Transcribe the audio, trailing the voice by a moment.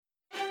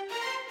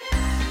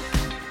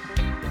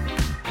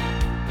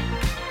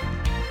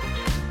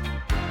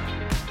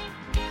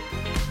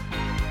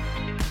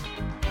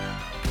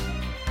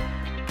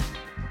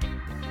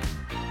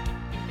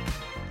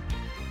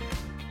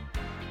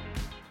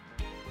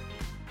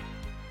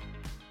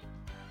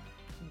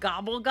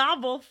Gobble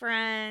gobble,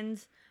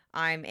 friends.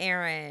 I'm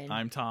Erin.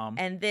 I'm Tom.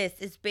 And this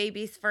is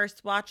Baby's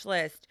First Watch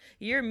List,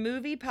 your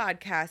movie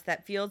podcast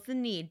that feels the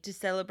need to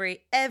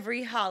celebrate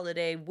every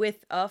holiday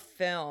with a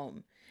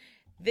film.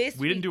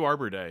 We didn't do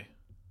Arbor Day.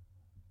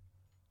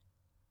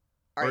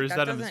 All right, or is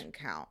that that doesn't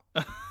count.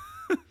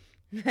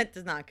 That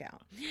does not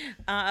count.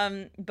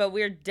 But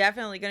we're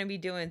definitely going to be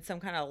doing some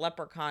kind of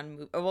Leprechaun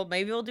movie. Well,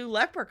 maybe we'll do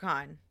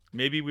Leprechaun.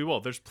 Maybe we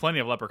will. There's plenty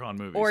of Leprechaun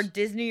movies. Or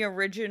Disney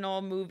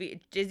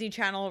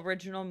Channel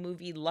original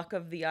movie, Luck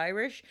of the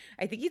Irish.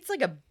 I think it's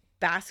like a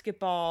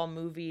basketball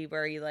movie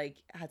where he like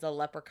has a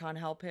leprechaun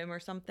help him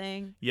or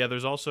something. Yeah,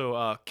 there's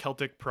also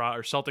Celtic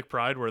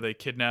Pride where they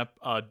kidnap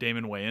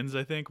Damon Wayans,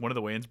 I think, one of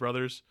the Wayans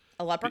brothers.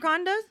 A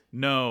leprechaun does?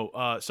 No,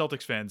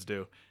 Celtics fans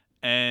do.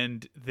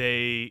 And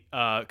they,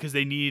 because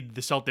they want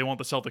the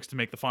Celtics to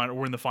make the final,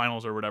 or in the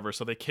finals or whatever,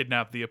 so they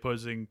kidnap the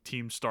opposing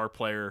team's star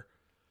player,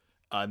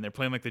 and they're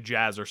playing like the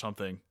Jazz or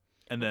something,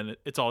 and then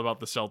it's all about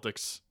the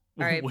Celtics.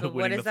 All right, but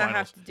what does that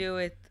have to do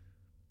with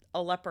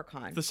a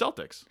leprechaun? The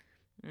Celtics.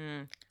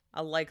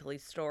 A likely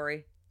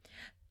story.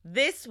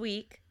 This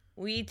week,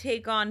 we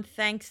take on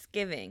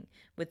Thanksgiving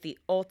with the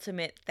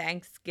ultimate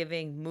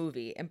Thanksgiving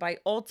movie, and by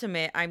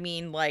ultimate, I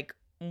mean like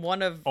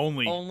one of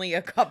only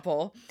a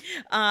couple.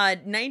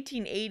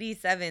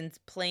 1987's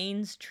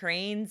Planes,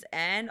 Trains,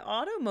 and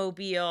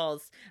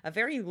Automobiles. A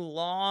very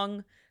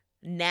long,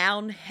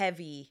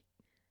 noun-heavy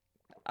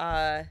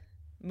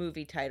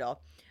movie title.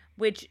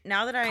 Which,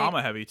 now that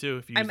comma heavy, too,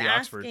 if you use the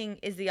Oxford. I'm asking,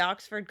 is the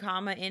Oxford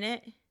comma in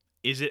it?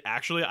 Is it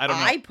actually? I don't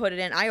know. I put it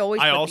in. I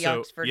always put the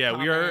Oxford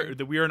comma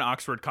in. We are an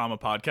Oxford comma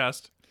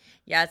podcast.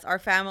 Yes, our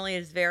family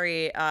is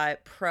very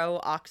pro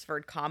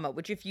Oxford comma,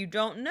 which if you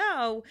don't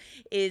know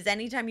is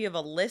anytime you have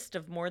a list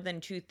of more than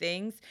two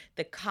things,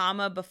 the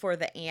comma before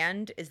the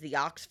and is the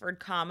Oxford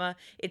comma.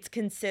 It's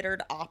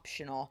considered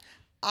optional.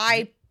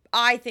 I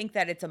think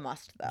that it's a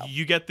must though.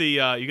 You get the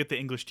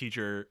English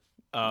teacher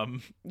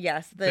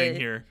yes, the thing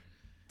here.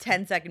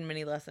 10-second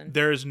mini lesson.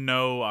 There is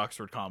no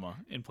Oxford comma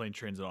in Planes,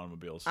 Trains, and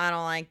Automobiles. I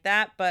don't like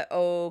that, but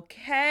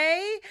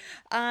okay.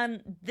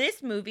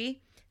 This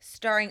movie,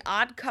 starring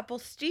odd couple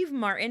Steve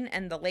Martin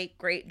and the late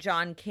great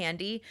John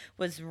Candy,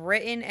 was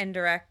written and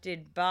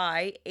directed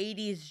by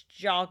 80s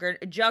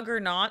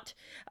juggernaut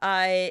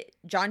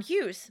John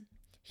Hughes.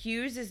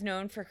 Hughes is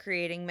known for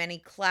creating many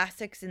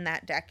classics in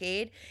that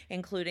decade,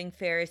 including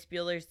Ferris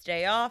Bueller's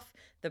Day Off,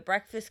 The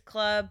Breakfast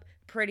Club,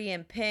 Pretty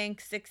in Pink,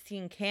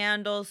 16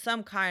 Candles,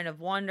 Some Kind of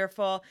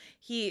Wonderful.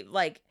 He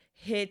like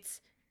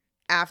hits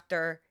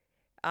after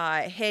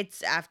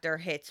hits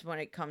when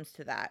it comes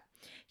to that.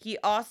 He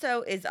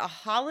also is a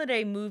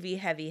holiday movie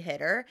heavy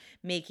hitter,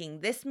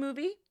 making this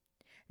movie,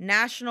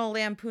 National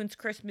Lampoon's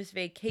Christmas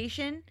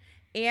Vacation,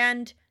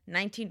 and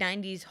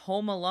 1990's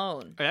Home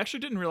Alone. I actually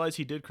didn't realize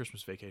he did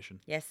Christmas Vacation.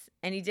 Yes,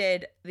 and he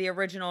did the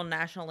original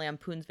National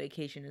Lampoon's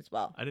Vacation as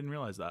well. I didn't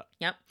realize that.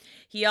 Yep.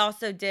 He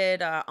also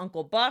did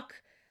Uncle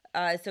Buck.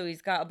 So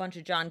he's got a bunch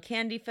of John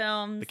Candy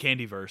films. The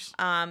Candyverse.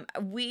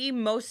 We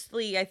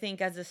mostly, I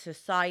think, as a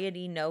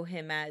society, know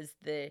him as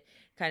the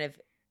kind of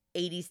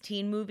 80s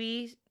teen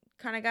movie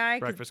kind of guy.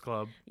 Breakfast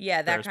Club.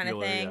 Yeah, that kind of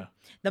thing. Yeah.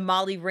 The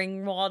Molly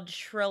Ringwald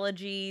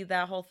trilogy,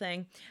 that whole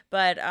thing.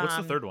 But what's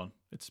the third one?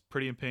 It's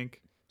Pretty in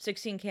Pink.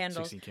 16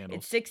 Candles. 16 Candles.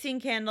 It's 16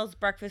 Candles,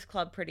 Breakfast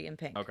Club, Pretty in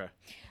Pink. Okay.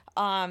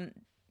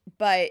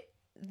 But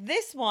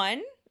this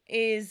one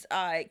is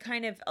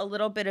kind of a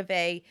little bit of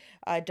a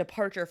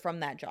departure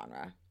from that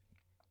genre.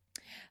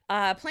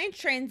 Planes,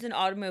 Trains, and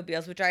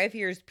Automobiles, which I have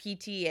here is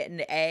PT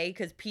and A,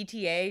 because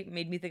PTA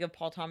made me think of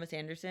Paul Thomas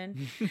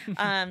Anderson,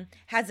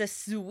 has a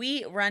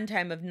sweet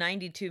runtime of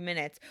 92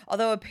 minutes.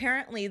 Although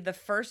apparently the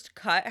first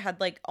cut had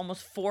like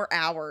almost 4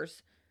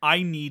 hours.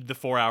 I need the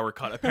 4-hour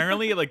cut.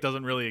 Apparently it like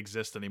doesn't really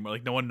exist anymore.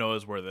 Like no one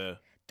knows where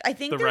I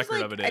think there's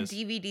record like of it a is.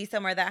 DVD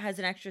somewhere that has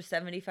an extra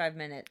 75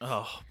 minutes.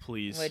 Oh,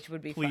 please. Which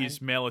would be Please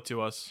fun. Mail it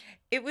to us.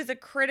 It was a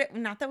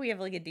not that we have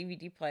like a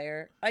DVD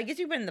player. I guess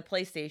you put it in the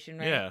PlayStation,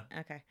 right? Yeah.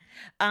 Okay.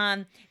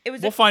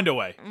 We'll find a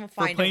way. We'll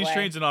For find Planes, a way.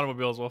 Trains, and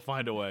Automobiles, we'll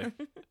find a way.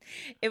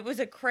 It was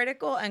a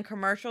critical and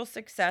commercial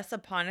success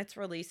upon its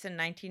release in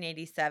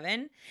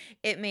 1987.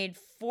 It made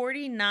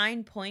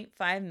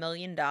 $49.5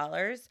 million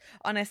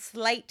on a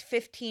slight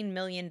 $15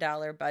 million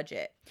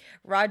budget.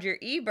 Roger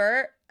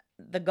Ebert,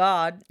 the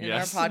god in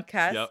our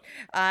podcast,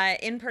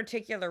 in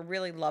particular,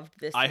 really loved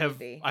this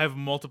movie. I have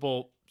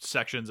multiple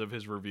sections of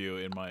his review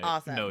in my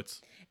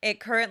notes.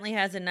 It currently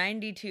has a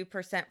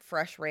 92%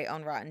 fresh rate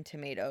on Rotten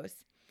Tomatoes.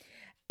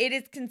 It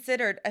is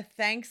considered a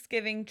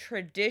Thanksgiving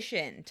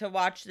tradition to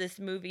watch this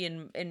movie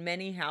in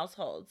many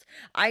households.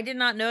 I did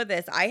not know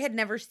this. I had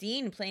never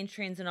seen Planes,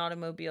 Trains, and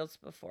Automobiles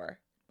before.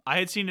 I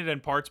had seen it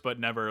in parts, but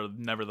never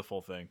the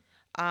full thing.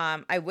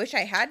 I wish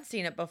I had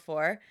seen it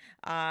before.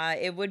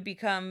 It will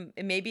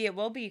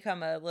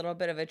become a little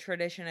bit of a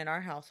tradition in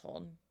our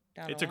household.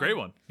 It's a great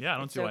one. Yeah, I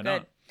don't see why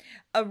not.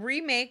 A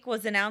remake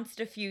was announced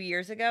a few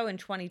years ago in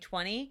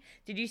 2020.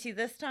 Did you see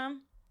this,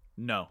 Tom?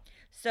 No.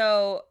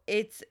 So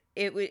it's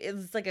it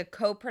was like a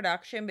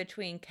co-production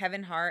between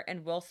Kevin Hart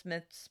and Will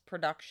Smith's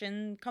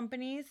production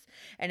companies,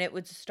 and it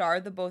would star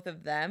the both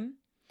of them.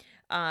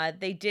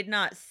 They did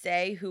not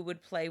say who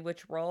would play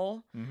which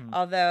role,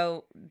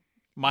 although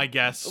my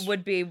guess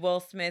would be Will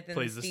Smith in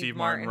plays the the Steve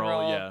Martin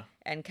role, yeah.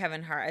 and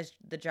Kevin Hart as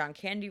the John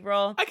Candy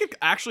role. I could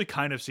actually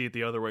kind of see it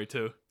the other way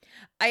too.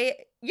 I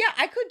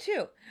could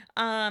too.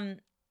 I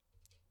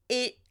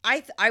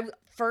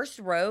first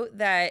wrote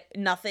that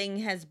nothing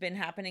has been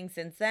happening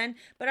since then,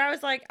 but I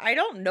was like, I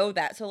don't know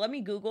that, so let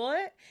me Google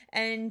it,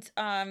 and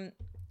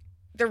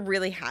there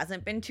really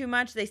hasn't been too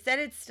much. They said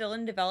it's still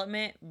in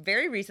development.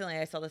 Very recently,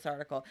 I saw this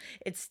article.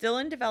 It's still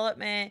in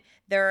development.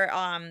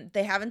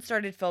 They haven't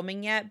started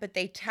filming yet, but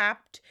they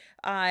tapped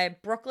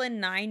Brooklyn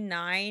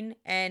Nine-Nine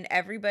and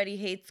Everybody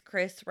Hates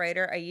Chris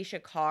writer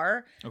Aisha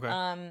Carr. Okay.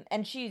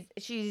 And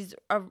she's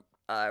a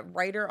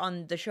writer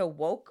on the show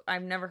Woke.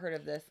 I've never heard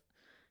of this.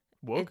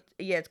 Woke?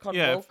 It's called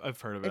yeah, Woke.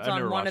 I've heard of it. It's I've on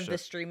never one watched of the it.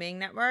 streaming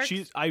networks.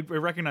 I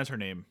recognize her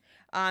name.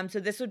 So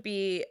this would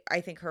be,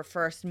 I think, her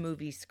first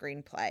movie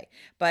screenplay.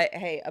 But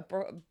hey,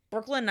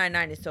 Brooklyn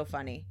Nine-Nine is so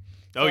funny.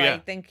 So Oh, yeah. I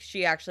think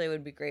she actually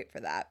would be great for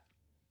that.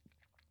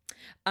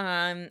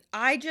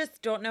 I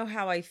just don't know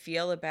how I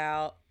feel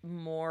about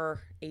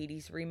more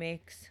 80s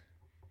remakes.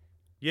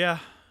 Yeah.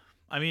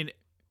 I mean,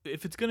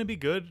 if it's going to be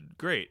good,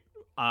 great.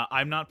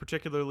 I'm not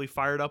particularly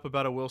fired up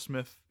about a Will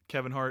Smith,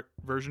 Kevin Hart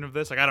version of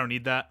this. Like, I don't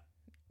need that.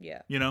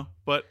 Yeah. You know?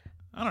 But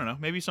I don't know.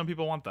 Maybe some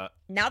people want that.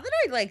 Now that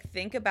I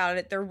think about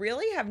it, there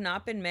really have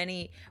not been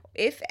many,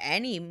 if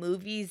any,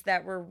 movies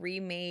that were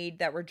remade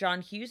that were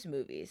John Hughes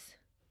movies.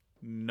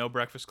 No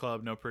Breakfast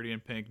Club, no Pretty in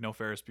Pink, no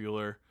Ferris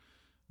Bueller.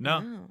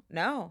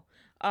 No.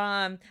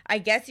 I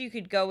guess you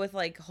could go with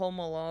like Home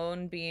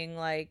Alone being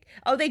like,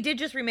 oh, they did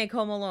just remake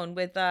Home Alone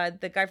with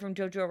the guy from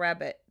Jojo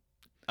Rabbit.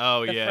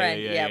 Oh, The yeah,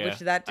 friend, yeah. which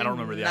that did I don't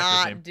remember the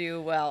not actor's name.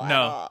 do well at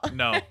No, all.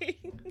 no.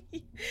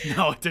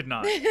 No, it did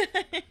not.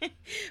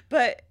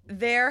 But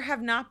there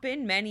have not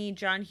been many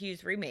John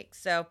Hughes remakes,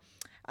 so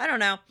I don't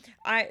know.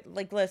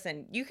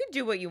 Listen, you can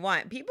do what you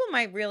want. People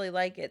might really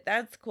like it.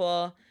 That's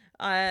cool.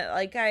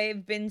 Like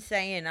I've been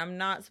saying, I'm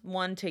not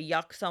one to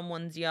yuck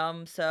someone's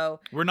yum, so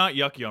We're not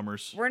yuck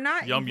yummers. we're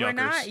not Yum we're yuckers.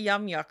 not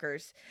yum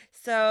yuckers.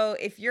 So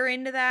if you're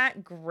into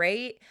that,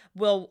 great.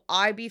 Will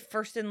I be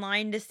first in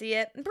line to see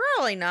it?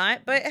 Probably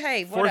not, but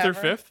hey, Fourth whatever. or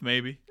fifth,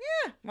 maybe.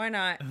 Yeah, why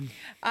not?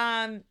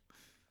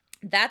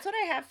 That's what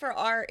I have for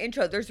our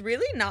intro. There's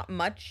really not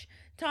much,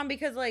 Tom,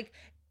 because like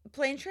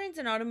Planes, Trains,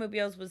 and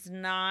Automobiles was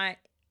not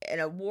an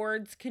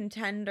awards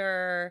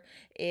contender.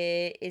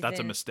 It isn't, That's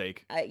a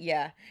mistake.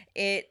 yeah,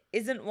 it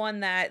isn't one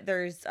that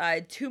there's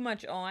too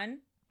much on.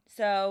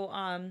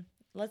 So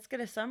let's get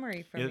a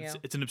summary from you.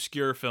 It's an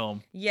obscure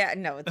film. Yeah,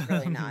 no, it's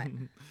really not.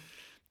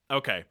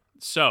 Okay,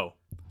 so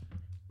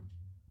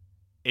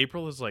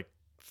April is like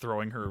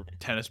throwing her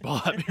tennis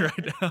ball at me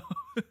right now.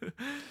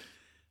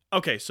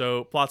 Okay,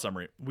 so plot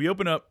summary. We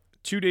open up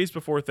 2 days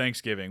before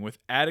Thanksgiving with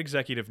ad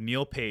executive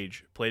Neil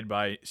Page, played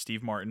by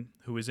Steve Martin,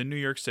 who is in New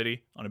York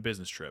City on a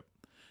business trip.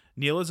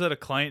 Neil is at a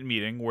client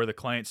meeting where the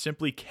client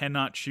simply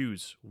cannot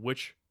choose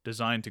which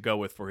design to go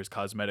with for his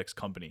cosmetics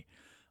company.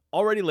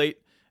 Already late,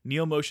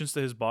 Neil motions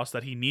to his boss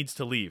that he needs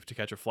to leave to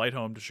catch a flight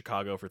home to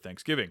Chicago for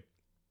Thanksgiving.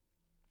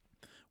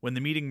 When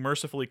the meeting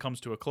mercifully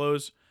comes to a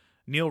close,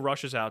 Neil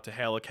rushes out to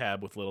hail a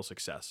cab with little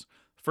success.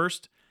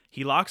 First,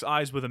 he locks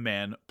eyes with a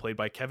man, played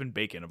by Kevin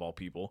Bacon of all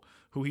people,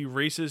 who he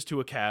races to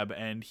a cab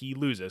and he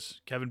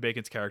loses. Kevin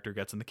Bacon's character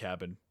gets in the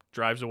cab and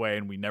drives away,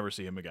 and we never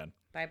see him again.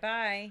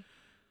 Bye-bye.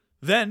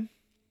 Then,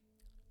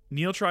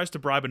 Neil tries to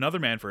bribe another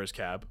man for his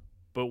cab,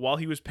 but while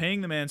he was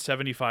paying the man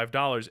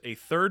 $75, a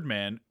third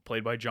man,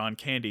 played by John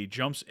Candy,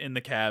 jumps in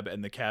the cab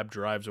and the cab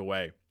drives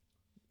away.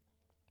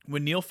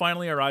 When Neil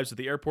finally arrives at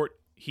the airport,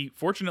 he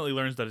fortunately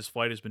learns that his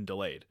flight has been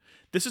delayed.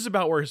 This is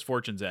about where his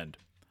fortunes end.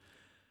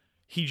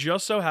 He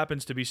just so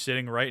happens to be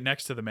sitting right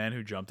next to the man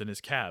who jumped in his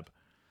cab.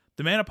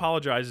 The man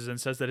apologizes and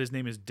says that his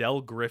name is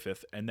Del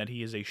Griffith and that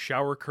he is a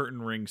shower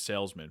curtain ring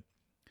salesman.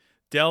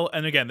 Del,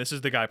 and again, this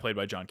is the guy played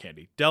by John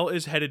Candy. Del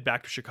is headed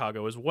back to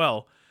Chicago as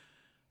well.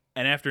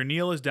 And after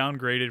Neil is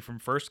downgraded from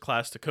first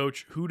class to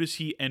coach, who does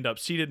he end up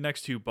seated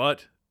next to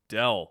but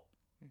Del?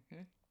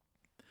 Mm-hmm.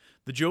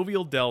 The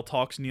jovial Del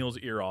talks Neil's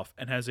ear off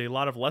and has a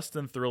lot of less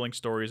than thrilling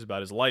stories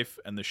about his life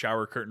and the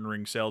shower curtain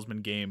ring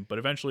salesman game, but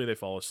eventually they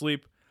fall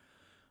asleep.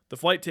 The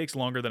flight takes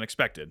longer than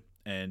expected,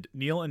 and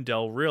Neil and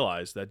Del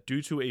realize that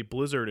due to a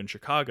blizzard in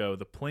Chicago,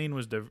 the plane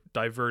was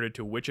diverted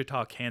to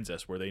Wichita,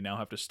 Kansas, where they now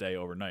have to stay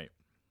overnight.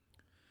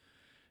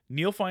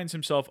 Neil finds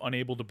himself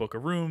unable to book a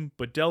room,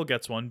 but Del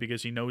gets one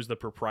because he knows the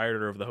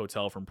proprietor of the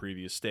hotel from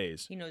previous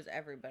stays. He knows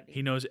everybody.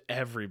 He knows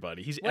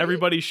everybody. He's What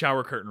everybody's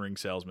shower curtain ring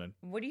salesman.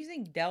 What do you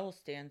think Dell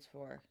stands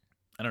for?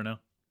 I don't know.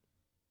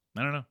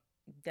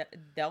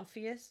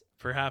 Delphius?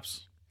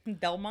 Perhaps.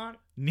 Delmont?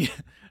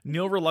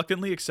 Neil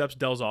reluctantly accepts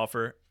Del's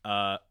offer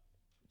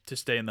to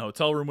stay in the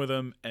hotel room with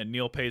him, and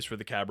Neil pays for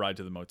the cab ride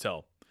to the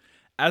motel.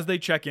 As they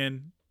check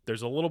in,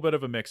 there's a little bit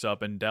of a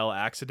mix-up, and Del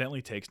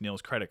accidentally takes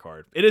Neil's credit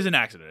card. It is an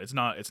accident. It's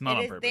not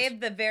on purpose. They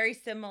have the very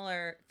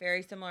similar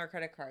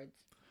credit cards.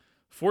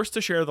 Forced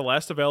to share the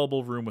last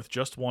available room with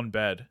just one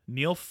bed,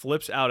 Neil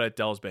flips out at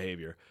Dell's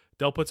behavior.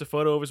 Dell puts a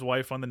photo of his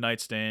wife on the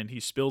nightstand. He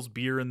spills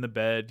beer in the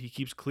bed. He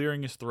keeps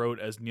clearing his throat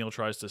as Neil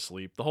tries to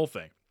sleep. The whole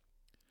thing.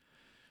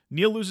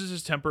 Neil loses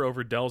his temper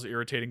over Dell's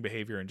irritating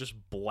behavior and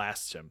just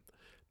blasts him.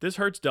 This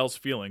hurts Dell's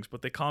feelings,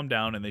 but they calm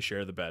down and they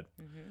share the bed.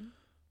 Mm-hmm.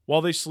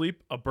 While they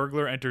sleep, a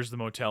burglar enters the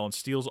motel and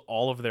steals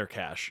all of their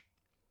cash,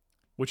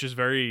 which is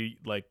very,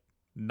 like,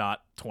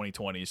 not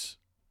 2020s,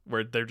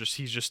 where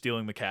he's just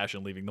stealing the cash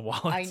and leaving the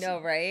wallets. I know,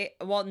 right?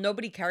 Well,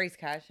 nobody carries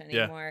cash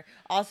anymore. Yeah.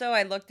 Also,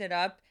 I looked it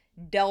up.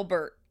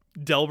 Delbert.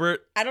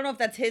 Delbert? I don't know if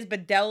that's his,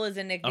 but Del is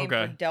a nickname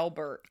for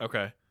Delbert.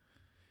 Okay.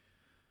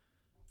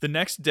 The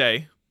next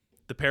day,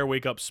 the pair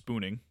wake up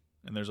spooning,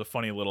 and there's a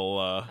funny little...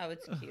 oh,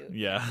 it's cute.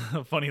 Yeah,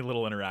 a funny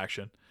little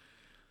interaction.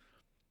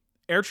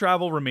 Air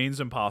travel remains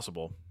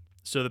impossible,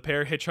 so the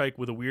pair hitchhike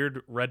with a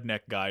weird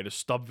redneck guy to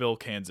Stubbville,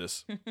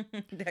 Kansas.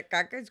 That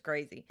guy's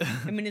crazy.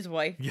 Him and his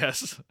wife.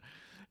 Yes.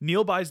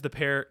 Neil buys the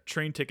pair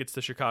train tickets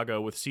to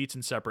Chicago with seats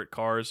in separate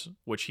cars,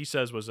 which he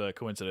says was a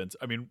coincidence.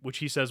 I mean, which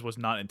he says was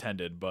not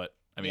intended, but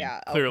I mean,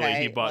 clearly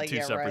he bought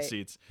two separate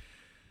seats.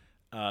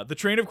 The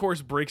train, of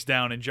course, breaks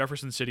down in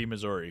Jefferson City,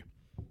 Missouri.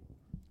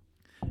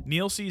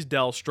 Neil sees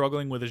Del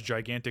struggling with his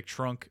gigantic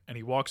trunk, and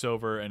he walks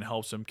over and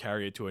helps him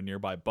carry it to a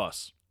nearby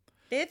bus.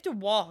 They have to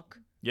walk.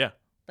 Yeah.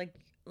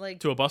 Like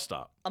to a bus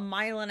stop. 1.5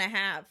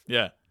 miles.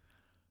 Yeah.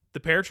 The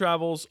pair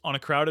travels on a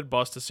crowded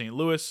bus to St.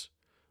 Louis,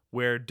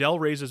 where Del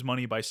raises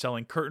money by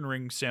selling curtain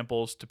ring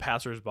samples to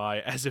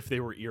passersby as if they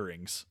were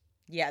earrings.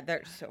 Yeah,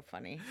 they're so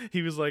funny.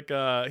 He was like,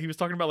 he was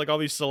talking about like all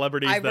these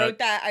celebrities. I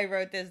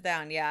wrote this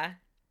down. Yeah.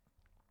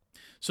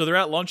 So they're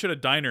at lunch at a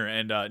diner,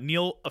 and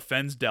Neil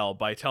offends Del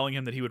by telling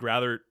him that he would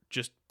rather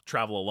just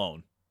travel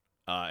alone.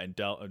 And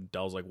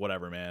Del's like,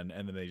 whatever, man.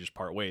 And then they just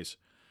part ways.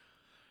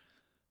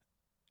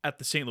 At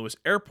the St. Louis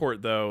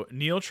airport, though,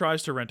 Neil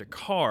tries to rent a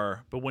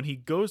car, but when he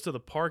goes to the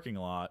parking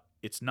lot,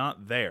 it's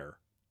not there.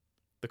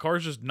 The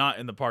car's just not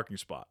in the parking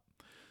spot.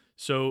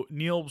 So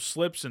Neil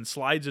slips and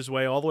slides his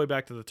way all the way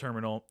back to the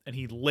terminal, and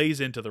he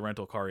lays into the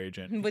rental car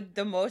agent. With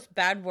the most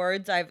bad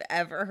words I've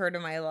ever heard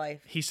in my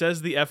life. He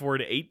says the F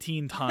word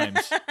 18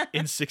 times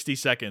in 60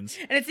 seconds.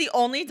 And it's the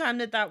only time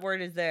that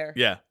word is there.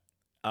 Yeah.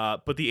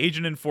 But the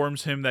agent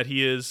informs him that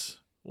he is,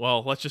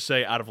 well, let's just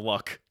say out of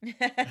luck.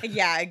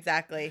 Yeah,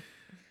 exactly.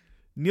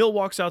 Neil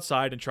walks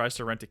outside and tries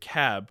to rent a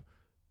cab,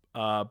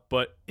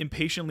 but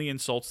impatiently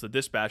insults the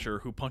dispatcher,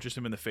 who punches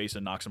him in the face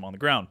and knocks him on the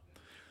ground.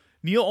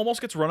 Neil almost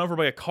gets run over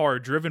by a car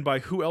driven by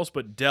who else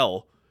but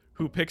Del,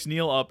 who picks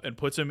Neil up and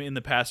puts him in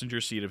the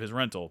passenger seat of his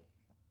rental.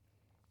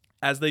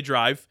 As they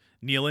drive,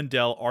 Neil and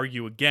Del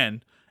argue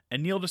again,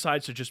 and Neil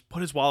decides to just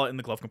put his wallet in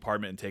the glove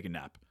compartment and take a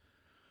nap.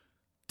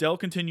 Del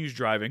continues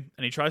driving,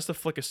 and he tries to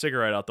flick a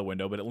cigarette out the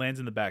window, but it lands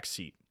in the back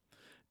seat.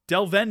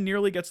 Del then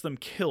nearly gets them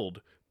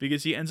killed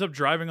because he ends up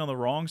driving on the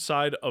wrong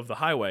side of the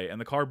highway,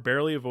 and the car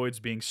barely avoids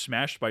being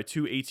smashed by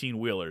two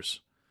 18-wheelers.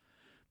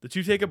 The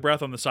two take a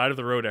breath on the side of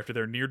the road after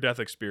their near-death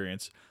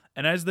experience,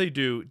 and as they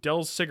do,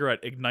 Del's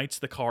cigarette ignites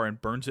the car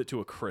and burns it to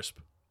a crisp.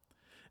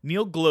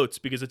 Neil gloats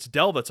because it's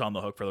Del that's on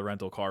the hook for the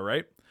rental car,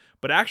 right?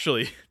 But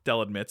actually,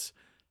 Del admits,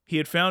 he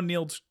had found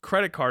Neil's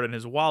credit card in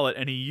his wallet,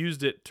 and he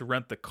used it to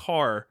rent the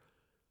car,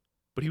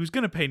 but he was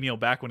going to pay Neil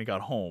back when he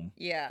got home.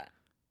 Yeah.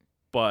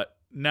 But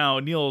now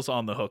Neil's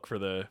on the hook for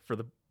the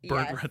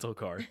burnt rental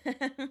car.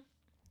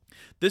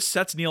 This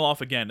sets Neil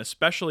off again,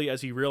 especially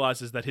as he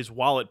realizes that his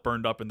wallet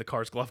burned up in the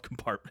car's glove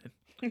compartment.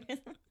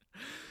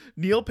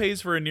 Neil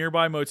pays for a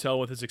nearby motel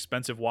with his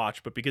expensive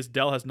watch, but because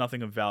Del has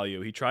nothing of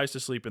value, he tries to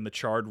sleep in the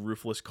charred,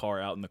 roofless car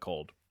out in the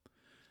cold.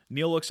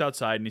 Neil looks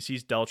outside and he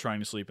sees Del trying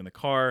to sleep in the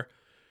car,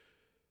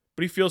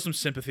 but he feels some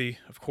sympathy,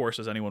 of course,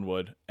 as anyone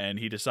would, and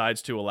he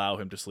decides to allow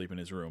him to sleep in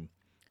his room.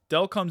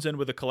 Del comes in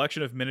with a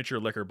collection of miniature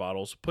liquor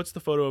bottles, puts the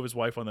photo of his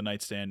wife on the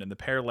nightstand, and the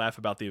pair laugh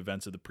about the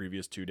events of the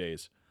previous 2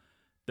 days.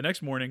 The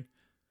next morning,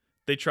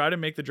 they try to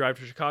make the drive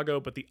to Chicago,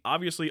 but the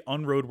obviously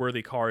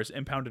unroadworthy car is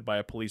impounded by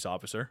a police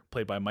officer,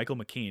 played by Michael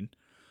McKean.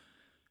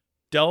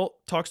 Del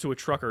talks to a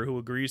trucker who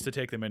agrees to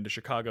take them into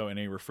Chicago in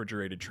a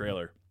refrigerated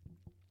trailer.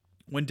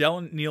 When Del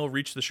and Neil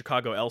reach the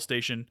Chicago L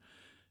station,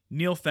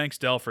 Neil thanks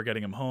Del for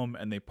getting him home,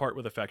 and they part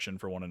with affection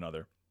for one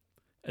another.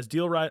 As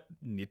Neil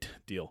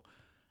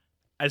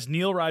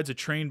rides a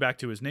train back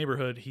to his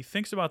neighborhood, he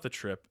thinks about the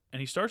trip, and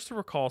he starts to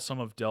recall some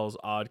of Del's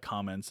odd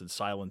comments and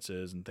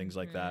silences and things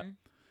like that.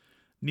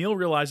 Neil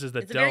realizes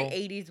that it's Del... a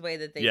very 80s way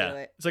that they do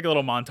it. It's like a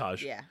little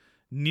montage. Yeah.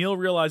 Neil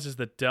realizes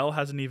that Del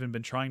hasn't even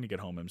been trying to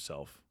get home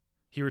himself.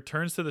 He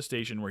returns to the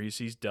station where he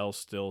sees Del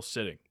still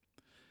sitting.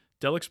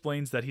 Del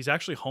explains that he's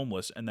actually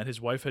homeless and that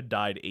his wife had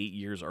died 8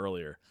 years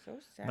earlier. So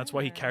sad. And that's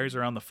why he carries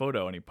around the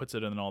photo and he puts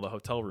it in all the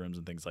hotel rooms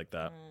and things like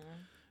that.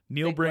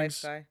 Big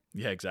wife guy.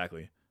 Yeah,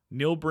 exactly.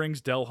 Neil brings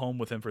Del home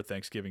with him for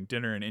Thanksgiving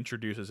dinner and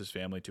introduces his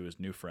family to his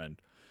new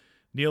friend.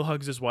 Neil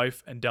hugs his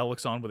wife, and Del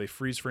looks on with a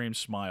freeze-frame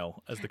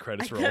smile as the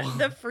credits roll.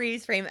 The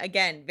freeze frame,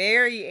 again,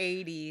 very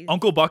 80s.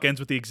 Uncle Buck ends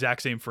with the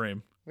exact same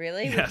frame.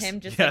 Really? Yes, With him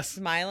just yes.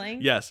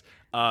 smiling? Yes.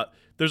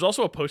 There's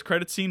also a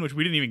post-credit scene, which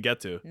we didn't even get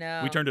to.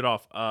 No. We turned it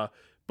off.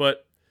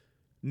 But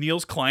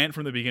Neil's client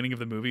from the beginning of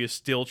the movie is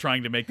still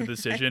trying to make the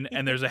decision,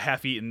 and there's a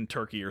half-eaten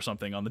turkey or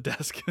something on the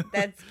desk.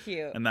 That's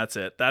cute. And that's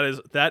it. That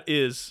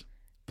is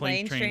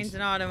Planes, Trains,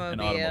 and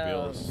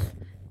Automobiles.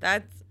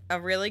 That's a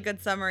really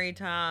good summary,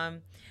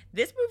 Tom.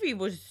 This movie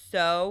was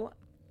so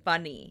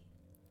funny.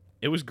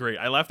 It was great.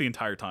 I laughed the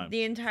entire time.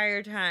 The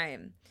entire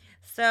time.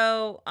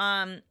 So,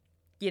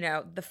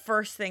 the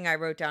first thing I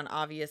wrote down,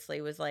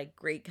 obviously, was like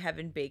great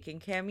Kevin Bacon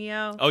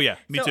cameo. Oh, yeah.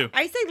 Me too.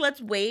 I say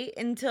let's wait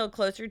until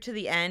closer to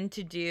the end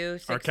to do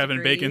our Kevin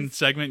Degrees. Bacon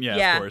segment.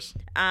 Yeah, of course.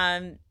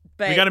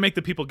 But we got to make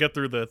the people get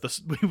through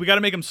we got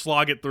to make them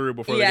slog it through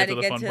before they get to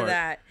the fun part.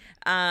 That.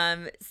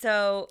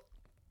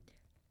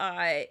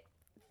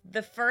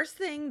 The first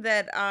thing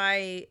that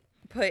I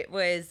put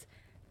was,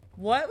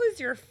 what was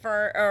your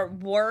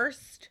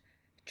worst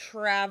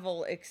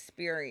travel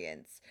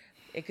experience?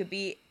 It could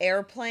be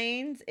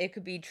airplanes, it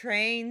could be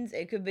trains,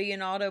 it could be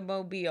an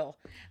automobile.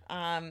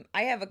 I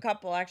have a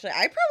couple, actually.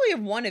 I probably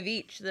have one of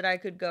each that I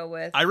could go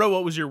with. I wrote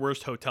what was your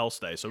worst hotel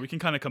stay, so we can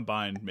kind of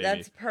combine maybe.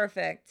 That's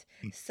perfect.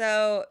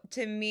 So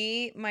to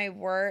me,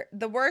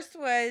 the worst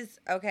was,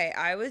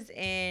 I was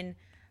in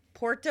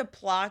Puerto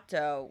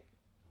Plata,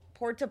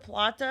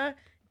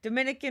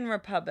 Dominican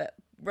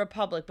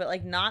Republic, but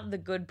like not the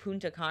good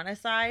Punta Cana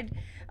side,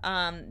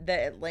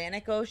 the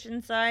Atlantic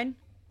Ocean side,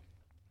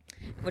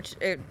 which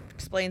it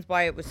explains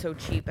why it was so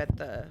cheap at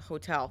the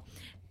hotel.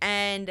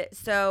 And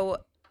so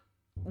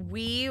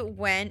we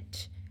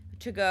went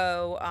to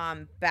go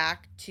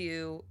back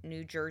to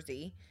New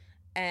Jersey,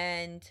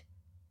 and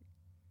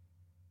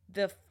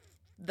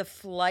the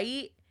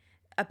flight,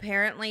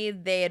 apparently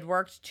they had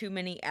worked too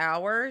many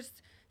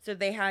hours, so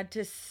they had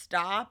to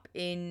stop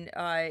in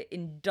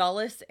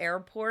Dulles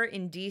Airport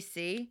in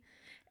DC,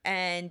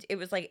 and it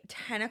was like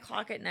 10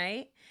 o'clock at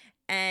night,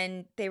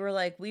 and they were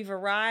like, we've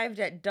arrived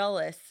at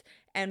Dulles.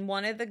 And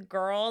one of the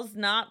girls,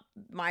 not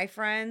my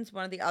friends,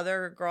 one of the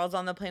other girls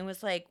on the plane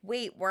was like,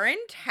 wait, we're in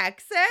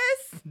Texas?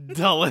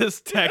 Dulles,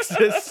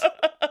 Texas.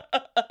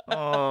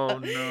 Oh,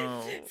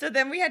 no. So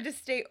then we had to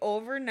stay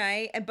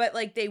overnight, but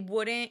like they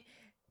wouldn't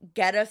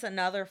get us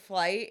another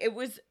flight. It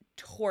was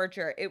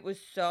torture. It was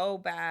so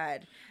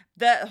bad.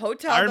 The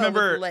hotel, I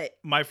remember was lit.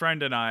 My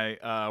friend and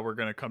I were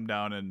going to come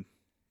down and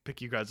pick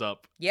you guys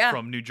up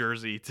from New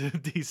Jersey to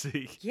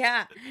DC.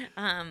 Yeah.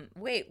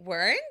 Wait,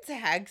 we're in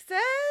Texas?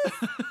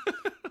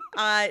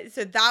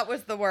 So that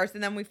was the worst.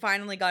 And then we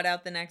finally got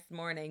out the next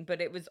morning,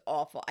 but it was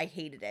awful. I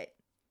hated it.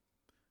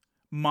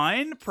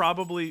 Mine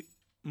probably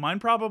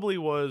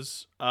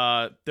was,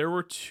 there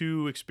were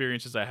two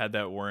experiences I had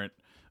that weren't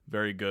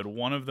very good.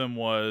 One of them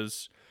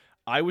was,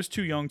 I was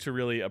too young to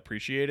really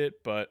appreciate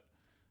it, but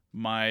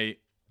I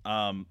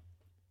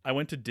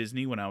went to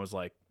Disney when I was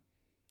like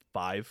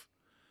 5.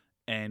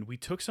 And we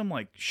took some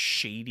like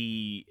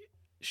shady,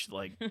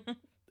 like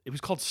it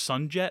was called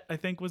Sunjet, I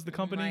think was the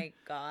company.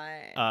 Oh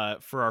my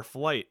God. For our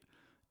flight.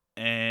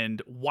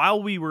 And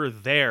while we were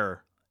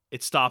there,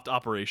 it stopped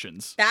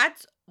operations.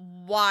 That's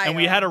wild. And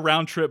we had a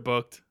round trip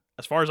booked,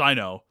 as far as I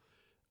know.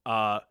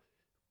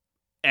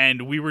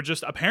 And we were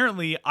just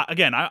apparently,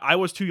 again, I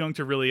was too young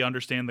to really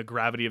understand the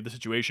gravity of the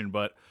situation,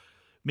 but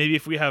maybe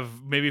if we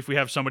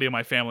have somebody in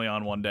my family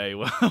on one day,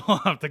 we'll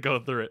have to go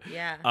through it.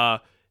 Yeah.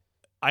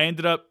 We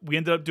ended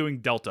up doing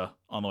Delta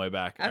on the way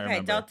back. Okay,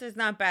 Delta's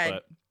not bad.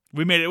 But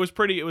we made it. It was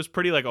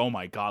pretty like, oh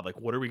my God, like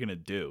what are we gonna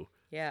do?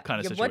 Yeah.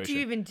 Kind of situation. What do you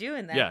even do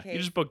in that case? You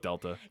just book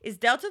Delta. Is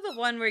Delta the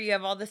one where you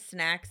have all the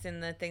snacks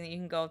and the thing that you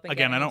can go up and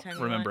Again, get I don't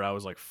anytime remember. you want? I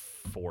was like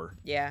 4.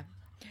 Yeah.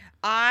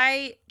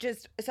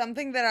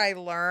 Something that I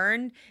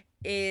learned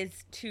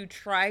is to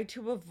try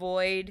to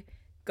avoid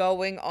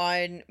going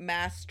on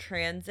mass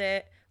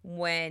transit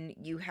when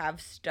you have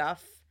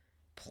stuff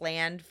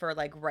planned for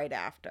like right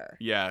after.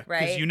 Yeah,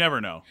 right? Because you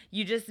never know.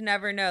 You just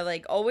never know.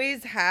 Like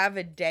always have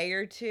a day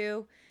or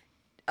two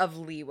of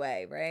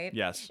leeway, right?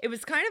 Yes. It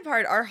was kind of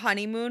hard. Our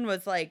honeymoon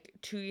was like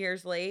 2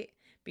 years late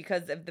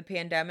because of the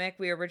pandemic.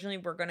 We originally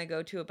were going to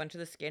go to a bunch of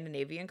the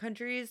Scandinavian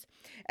countries,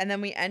 and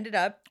then we ended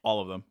up all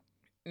of them.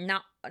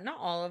 Not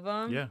all of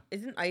them. Yeah.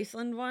 Isn't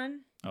Iceland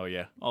one? Oh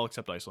yeah, all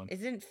except Iceland.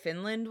 Isn't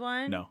Finland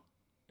one? No.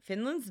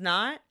 Finland's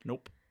not?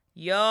 Nope.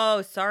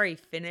 Yo, sorry,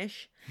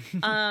 Finnish.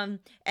 And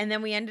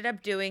then we ended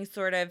up doing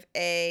sort of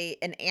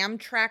an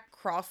Amtrak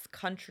cross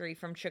country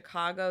from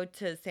Chicago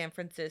to San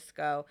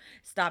Francisco,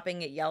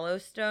 stopping at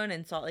Yellowstone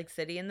and Salt Lake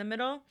City in the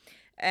middle.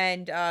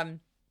 And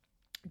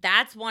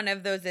that's one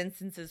of those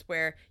instances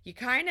where you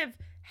kind of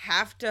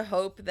have to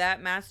hope that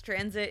mass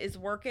transit is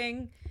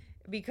working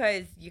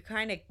because you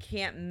kind of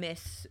can't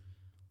miss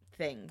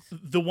things.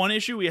 The one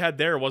issue we had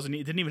there it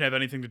didn't even have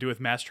anything to do with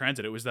mass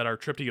transit. It was that our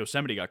trip to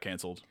Yosemite got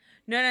canceled.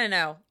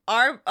 No.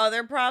 Our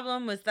other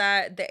problem was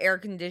that the air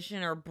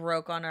conditioner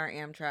broke on our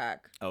Amtrak.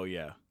 Oh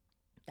yeah.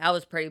 That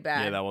was pretty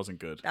bad. Yeah, that wasn't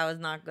good. That was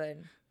not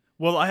good.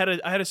 Well, I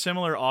had a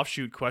similar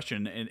offshoot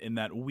question in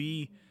that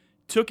we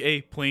took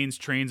a planes,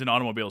 trains, and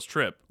automobiles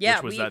trip,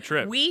 which was that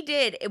trip. We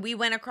did. We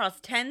went across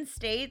 10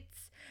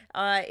 states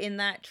in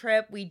that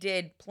trip. We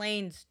did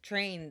planes,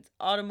 trains,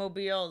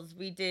 automobiles.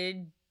 We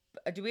did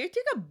Did we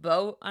take a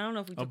boat? I don't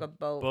know if we took a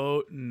boat.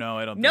 Boat? No,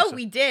 I don't No, think so.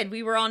 we did.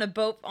 We were on a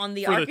boat on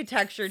the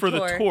architecture for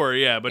tour. the tour,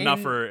 yeah, but not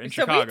for in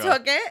Chicago. So we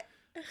took it.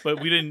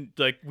 But we didn't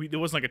it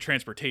wasn't like a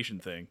transportation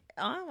thing.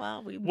 Oh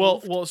well, we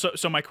Well, moved.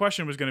 so my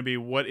question was going to be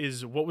what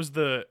was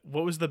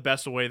the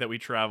best way that we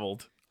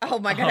traveled? Oh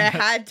my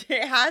god,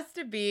 it has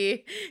to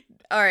be.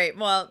 All right,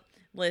 well,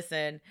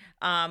 listen.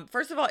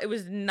 First of all, it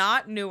was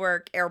not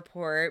Newark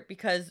Airport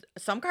because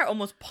some guy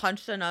almost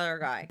punched another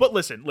guy. But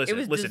listen. It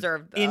was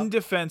deserved, though. In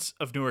defense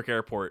of Newark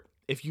Airport,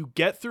 if you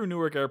get through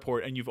Newark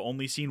Airport and you've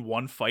only seen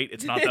one fight,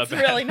 it's not that It's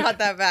bad. really not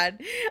that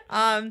bad.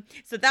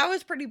 So that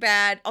was pretty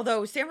bad.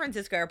 Although San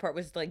Francisco Airport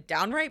was like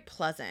downright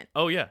pleasant.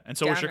 Oh yeah, and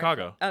so was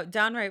Chicago. Oh,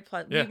 downright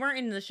pleasant. Yeah. We weren't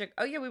in the Chicago.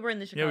 Oh yeah, we were in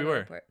the Chicago we were.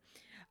 Airport.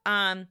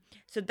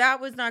 So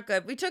that was not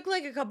good. We took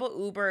like a couple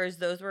Ubers.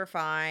 Those were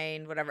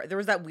fine. Whatever. There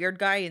was that weird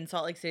guy in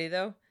Salt Lake City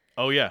though.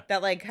 Oh yeah.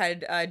 That like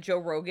had Joe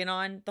Rogan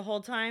on the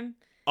whole time.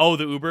 Oh,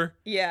 the Uber?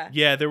 Yeah.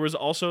 Yeah, there was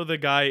also the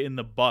guy in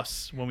the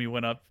bus when we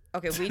went up.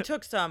 Okay, we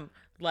took some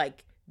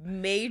like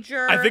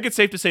major. I think it's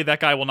safe to say that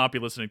guy will not be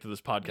listening to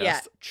this podcast. Yeah,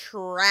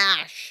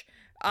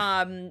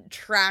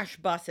 trash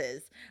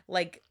buses,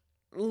 like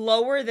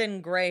lower than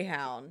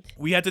Greyhound.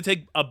 We had to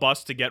take a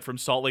bus to get from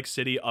Salt Lake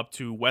City up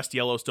to West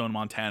Yellowstone,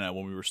 Montana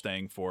when we were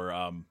staying for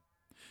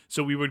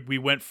so we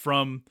went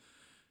from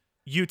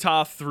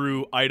Utah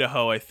through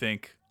Idaho, I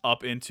think,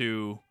 up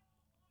into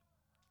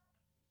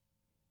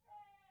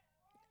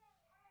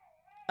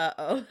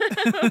Uh-oh.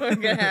 We're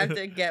gonna have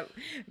to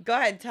go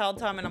ahead, tell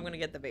Tom, and I'm gonna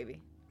get the baby.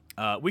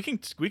 we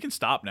can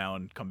stop now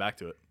and come back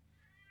to it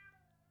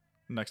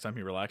next time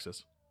he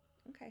relaxes.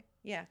 Okay.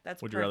 Yeah,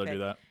 that's Would perfect. you rather do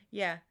that?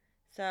 Yeah.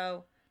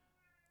 So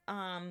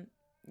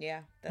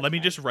yeah. That's Let me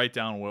fine. just write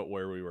down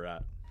where we were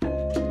at.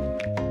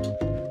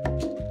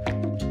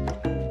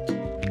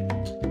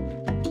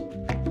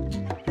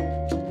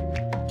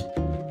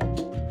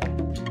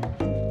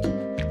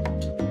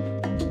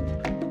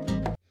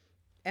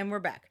 And we're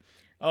back.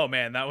 Oh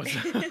man, that was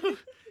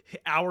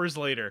hours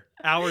later.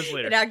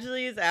 It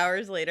actually is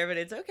hours later, but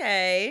it's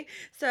okay.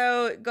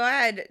 So go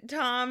ahead,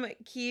 Tom.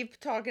 Keep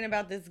talking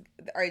about this.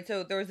 All right.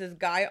 So there was this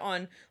guy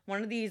on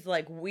one of these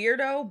like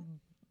weirdo,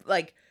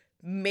 like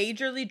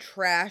majorly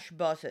trash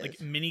buses.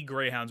 Like mini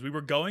Greyhounds. We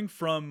were going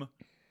from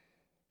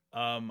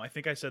I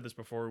think I said this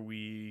before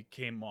we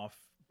came off,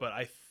 but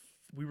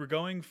we were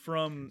going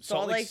from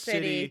Salt Lake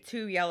City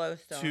to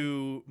Yellowstone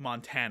to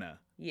Montana.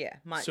 Yeah,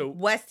 So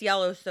West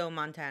Yellowstone,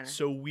 Montana.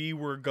 So we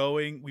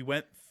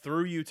went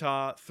through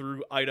Utah,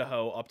 through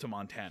Idaho, up to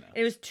Montana.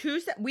 It was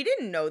we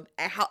didn't know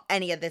how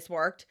any of this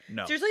worked.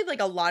 No. Seriously,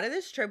 like a lot of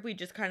this trip, we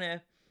just kind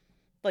of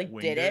like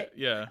Winged did it.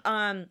 Yeah.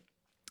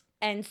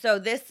 And so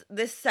this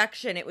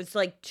section, it was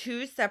like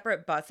two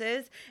separate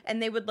buses,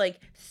 and they would like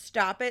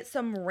stop at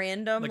some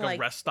random Like a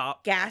rest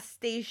stop. gas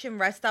station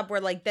rest stop where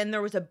like then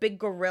there was a big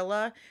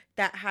gorilla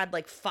that had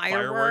like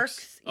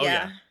fireworks. Oh,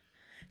 yeah.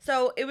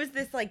 So it was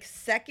this like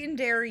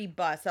secondary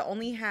bus that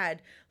only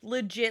had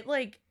legit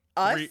like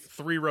us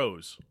Three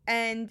rows.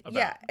 and about.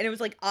 yeah, and it was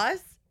like us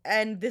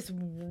and this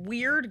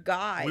weird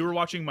guy. We were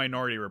watching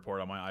Minority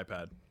Report on my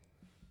iPad.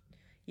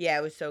 Yeah,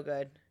 it was so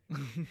good.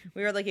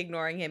 We were like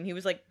ignoring him. He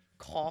was like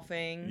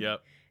coughing.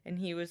 Yep. And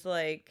he was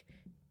like,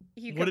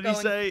 What did he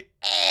say?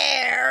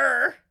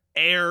 Air.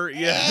 Air.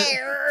 Yeah.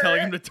 Air.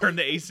 Telling him to turn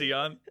the AC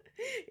on.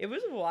 It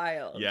was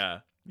wild.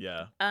 Yeah.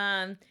 Yeah.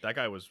 That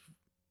guy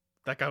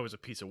was a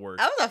piece of work.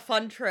 That was a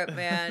fun trip,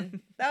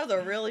 man. That was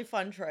a really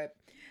fun trip.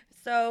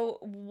 So,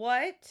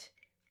 what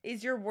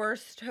is your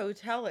worst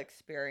hotel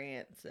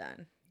experience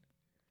then?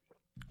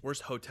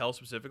 Worst hotel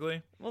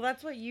specifically? Well,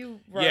 that's what you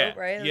wrote, Yeah,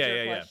 right? That's yeah,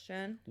 your yeah.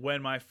 question.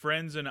 When my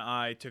friends and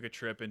I took a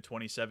trip in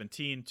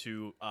 2017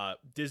 to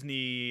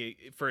Disney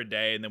for a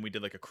day, and then we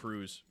did like a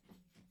cruise.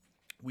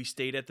 We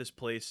stayed at this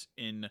place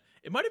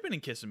it might have been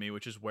in Kissimmee,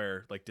 which is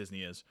where like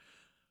Disney is.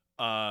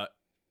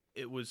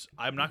 It was,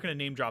 I'm not going to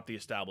name drop the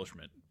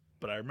establishment,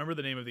 but I remember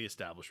the name of the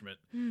establishment.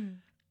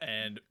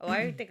 And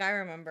I think I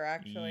remember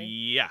actually.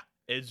 yeah,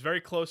 it's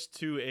very close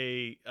to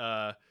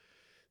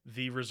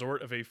the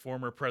resort of a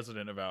former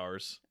president of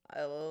ours.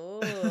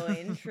 Oh,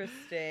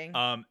 interesting.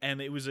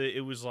 And it was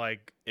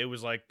like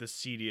the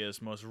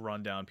seediest, most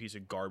rundown piece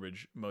of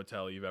garbage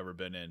motel you've ever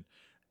been in.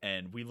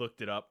 And we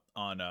looked it up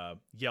on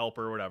Yelp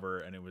or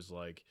whatever, and it was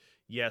like,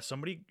 yeah,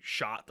 somebody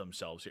shot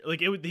themselves here.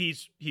 Like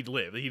he'd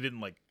lived. He didn't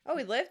like. Oh,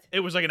 he lived? It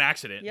was like an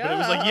accident, but it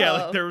was like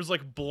like there was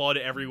like blood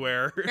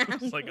everywhere.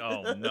 It was like,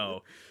 oh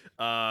no.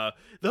 The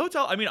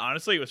hotel, I mean,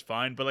 honestly, it was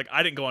fine, but like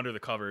I didn't go under the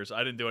covers.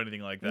 I didn't do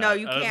anything like that. No,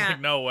 you I was can't.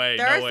 like, no way.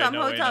 There no are way, some no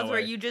way, hotels no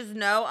where way. you just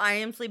know I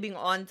am sleeping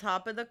on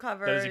top of the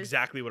covers. That is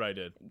exactly what I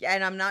did.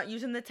 And I'm not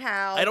using the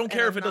towel. I don't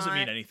care if it doesn't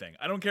mean anything.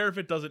 I don't care if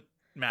it doesn't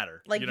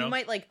matter. Like you know?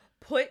 might like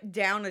put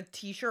down a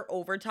t-shirt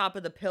over top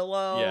of the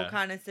pillow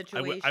kind of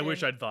situation. I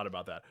wish I'd thought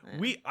about that.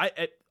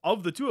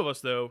 Of the two of us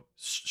though,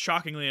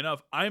 shockingly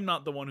enough, I'm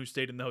not the one who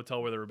stayed in the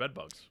hotel where there were bed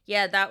bugs.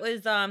 Yeah, that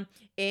was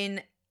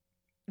in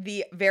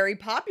the very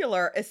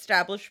popular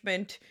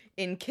establishment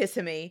in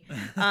Kissimmee,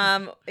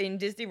 in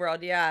Disney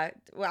World. Yeah,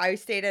 I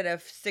stayed at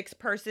a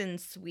 6-person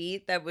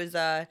suite that was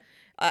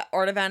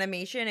Art of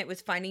Animation. It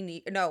was Finding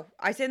the no,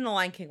 I said in the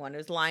Lion King one. It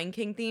was Lion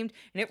King themed,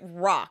 and it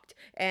rocked.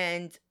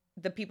 And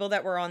the people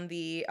that were on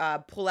the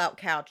pull out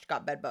couch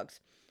got bed bugs,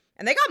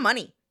 and they got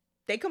money.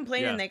 They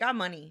complained and they got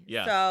money.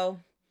 Yeah. So,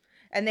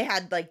 and they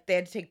had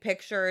to take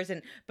pictures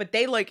but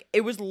they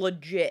it was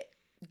legit.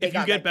 If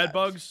you get bed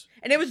bugs,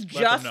 and it was let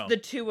them just know. the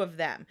two of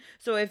them.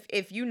 So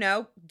if you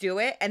know, do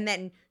it, and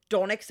then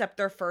don't accept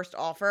their first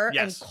offer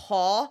and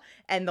call,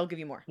 and they'll give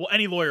you more. Well,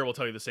 any lawyer will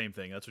tell you the same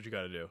thing. That's what you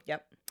got to do.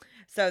 Yep.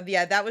 So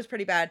yeah, that was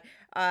pretty bad.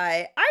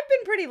 I've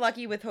been pretty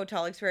lucky with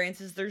hotel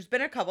experiences. There's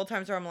been a couple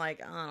times where I'm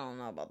like, I don't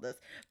know about this,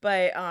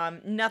 but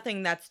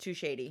nothing that's too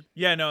shady.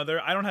 Yeah, no,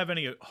 I don't have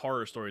any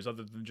horror stories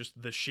other than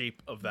just the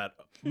shape of that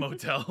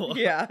motel.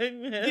 Yeah.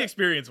 The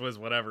experience was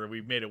whatever.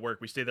 We made it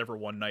work. We stayed there for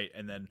one night,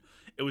 and then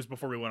it was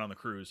before we went on the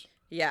cruise.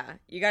 Yeah,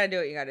 you got to do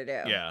what you got to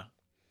do. Yeah.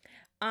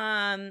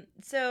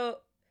 So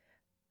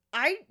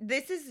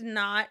this is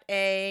not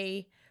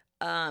a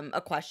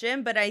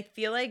question, but I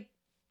feel like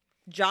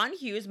John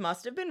Hughes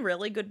must have been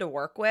really good to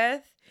work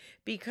with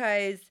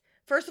because,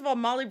 first of all,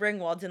 Molly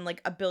Ringwald's in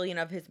a billion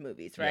of his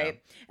movies, right?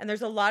 Yeah. And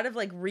there's a lot of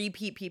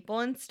repeat people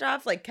and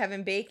stuff. Like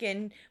Kevin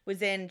Bacon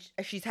was in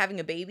She's Having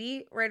a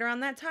Baby right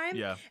around that time.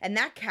 Yeah. And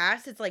that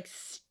cast is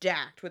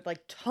stacked with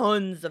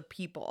tons of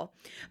people.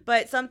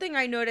 But something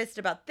I noticed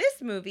about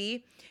this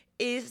movie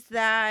is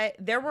that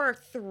there were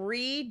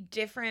 3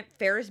 different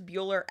Ferris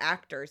Bueller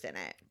actors in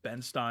it. Ben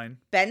Stein.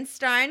 Ben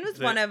Stein was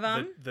one of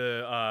them.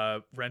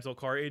 The rental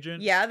car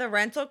agent. Yeah, the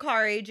rental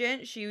car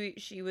agent.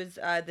 She was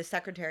the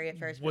secretary at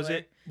Ferris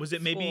Bueller. Was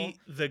it maybe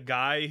the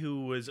guy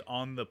who was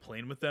on the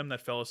plane with them that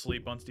fell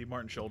asleep on Steve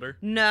Martin's shoulder?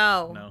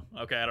 No.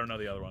 Okay, I don't know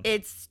the other one.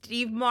 It's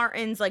Steve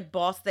Martin's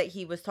boss that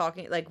he was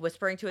talking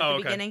whispering to at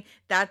the beginning.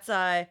 That's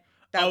was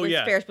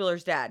Ferris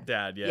Bueller's dad.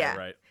 Yeah,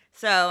 right.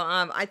 So,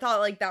 I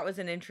thought that was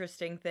an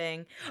interesting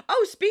thing.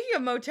 Oh, speaking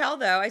of motel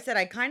though, I said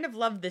I kind of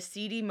love the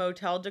seedy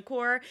motel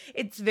decor.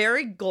 It's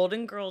very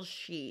Golden Girls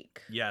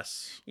chic.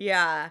 Yes.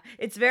 Yeah.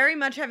 It's very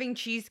much having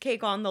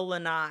cheesecake on the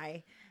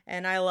lanai,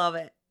 and I love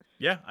it.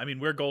 Yeah, I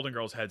mean, we're Golden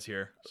Girls heads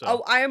here.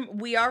 So.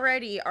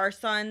 Our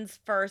son's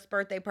first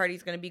birthday party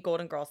is going to be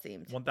Golden Girls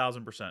themed.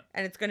 1000%.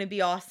 And it's going to be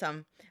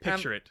awesome.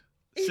 Picture it.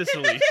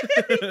 Sicily.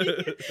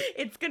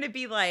 It's going to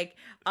be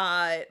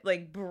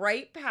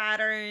bright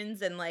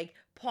patterns and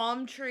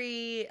palm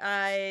tree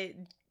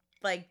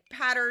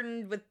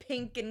patterned with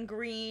pink and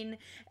green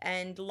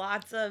and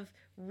lots of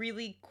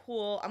really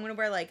cool. I'm gonna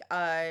wear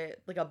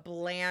a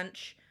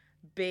Blanche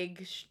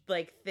big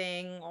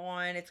thing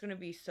on. It's gonna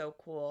be so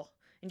cool.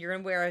 And you're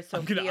gonna wear a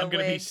Sophia I'm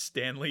gonna wig. be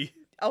Stanley.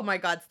 Oh my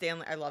God,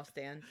 Stanley! I love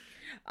Stan.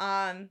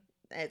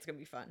 It's gonna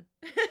be fun.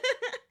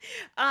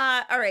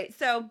 All right,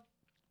 so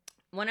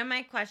one of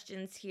my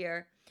questions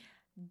here.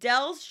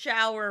 Del's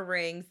shower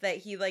rings that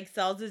he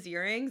sells his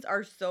earrings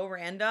are so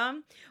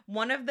random.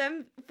 One of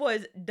them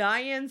was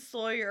Diane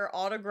Sawyer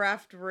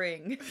autographed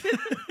ring.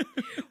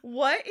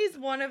 What is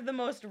one of the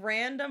most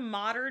random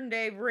modern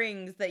day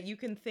rings that you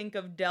can think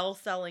of Del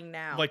selling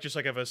now? Just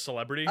of a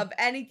celebrity? Of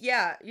any,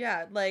 yeah.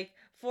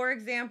 For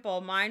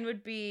example, mine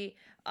would be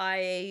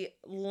a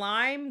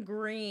lime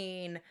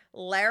green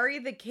Larry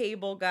the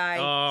Cable Guy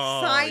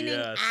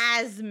signing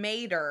as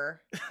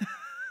Mater.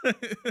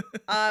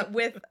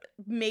 With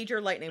major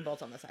lightning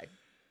bolts on the side.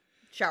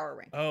 Shower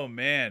ring. Oh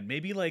man,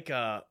 maybe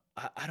I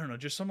don't know,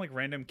 just some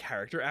random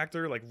character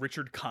actor like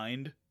Richard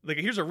Kind.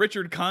 Here's a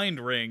Richard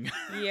Kind ring.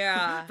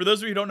 Yeah. For those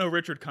of you who don't know who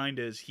Richard Kind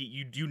is,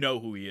 you know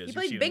who he is. He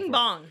played Bing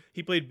Bong.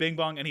 He played Bing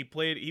Bong, and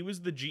he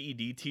was the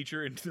GED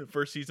teacher in the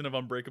first season of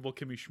Unbreakable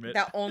Kimmy Schmidt.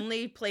 That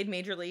only played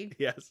Major League.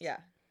 Yes. Yeah.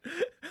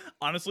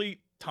 Honestly,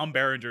 Tom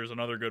Berenger is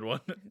another good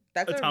one.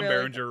 That's a Tom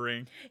Berenger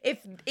ring.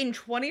 If in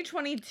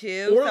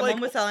 2022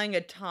 someone was selling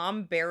a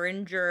Tom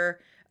Berenger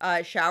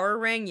shower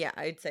ring, yeah,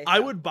 I'd say so. I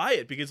would buy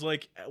it because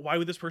why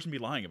would this person be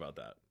lying about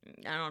that?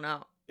 I don't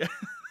know.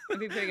 It'd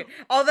be pretty good.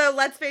 Although,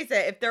 let's face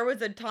it, if there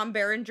was a Tom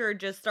Berenger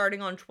just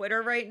starting on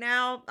Twitter right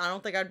now, I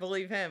don't think I'd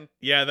believe him.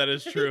 Yeah, that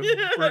is true.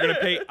 I'm gonna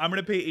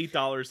pay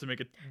 $8 to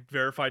make a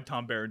verified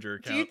Tom Berenger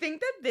account. Do you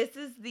think that this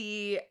is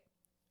the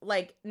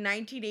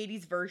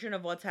 1980s version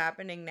of what's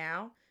happening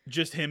now?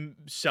 Just him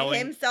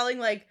selling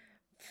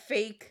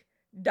fake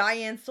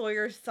Diane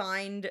Sawyer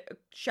signed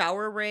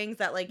shower rings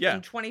that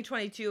in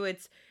 2022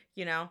 it's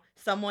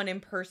someone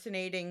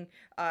impersonating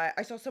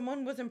I saw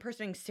someone was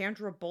impersonating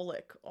Sandra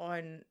Bullock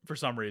on for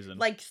some reason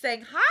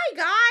saying hi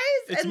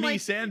guys it's me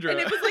Sandra, and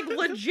it was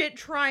legit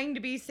trying to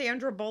be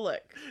Sandra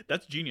Bullock.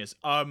 That's genius.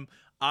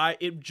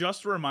 It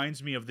just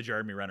reminds me of the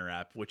Jeremy Renner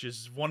app, which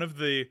is one of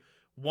the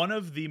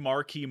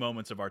marquee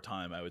moments of our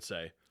time, I would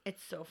say.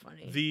 It's so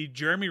funny. The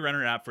Jeremy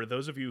Renner app, for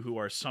those of you who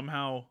are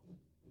somehow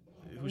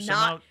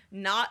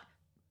not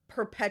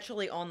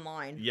perpetually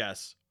online.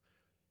 Yes.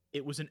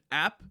 It was an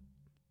app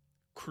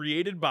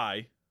created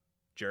by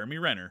Jeremy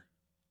Renner,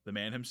 the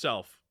man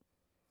himself.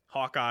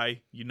 Hawkeye,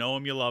 you know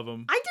him, you love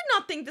him. I did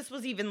not think this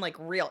was even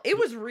real. It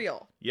was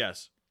real.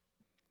 Yes.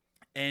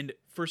 And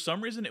for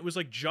some reason it was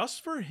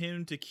just for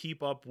him to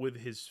keep up with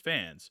his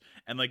fans.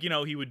 And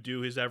he would do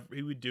his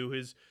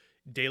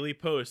daily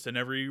posts, and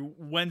every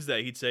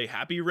Wednesday he'd say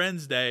Happy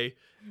Wednesday,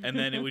 and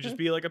then it would just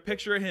be like a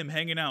picture of him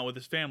hanging out with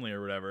his family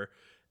or whatever.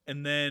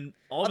 And then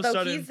all of a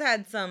sudden, he's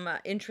had some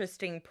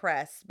interesting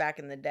press back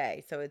in the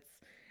day, so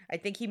I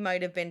think he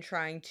might have been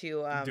trying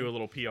to do a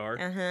little PR.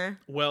 Uh-huh.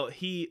 Well,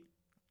 he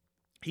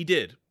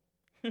did.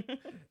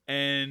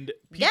 And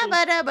people...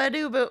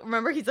 but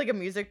remember, he's like a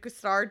music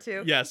star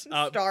too. Yes,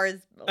 Star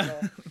is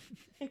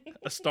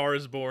A Star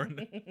is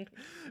Born.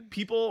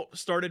 People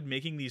started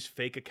making these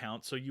fake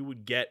accounts, so you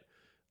would get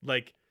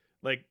like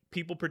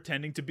people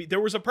pretending to be.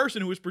 There was a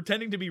person who was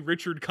pretending to be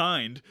Richard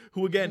Kind,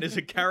 who again is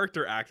a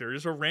character actor,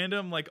 just a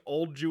random like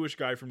old Jewish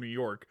guy from New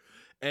York,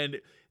 and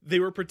they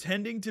were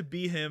pretending to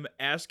be him,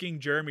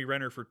 asking Jeremy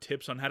Renner for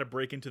tips on how to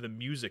break into the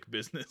music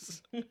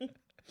business.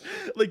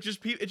 Like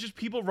it's just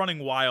people running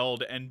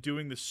wild and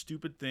doing the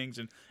stupid things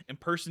and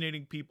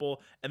impersonating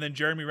people, and then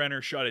Jeremy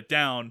Renner shut it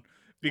down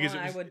because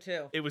I would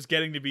too. It was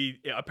getting to be,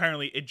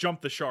 apparently it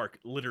jumped the shark,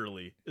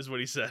 literally, is what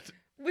he said.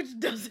 Which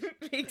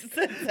doesn't make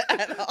sense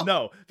at all.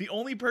 No, the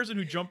only person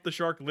who jumped the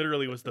shark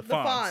literally was the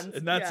Fonz,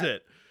 and that's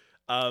it.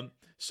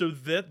 So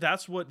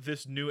that's what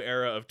this new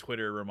era of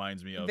Twitter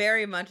reminds me of.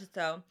 Very much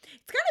so.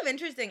 It's kind of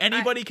interesting.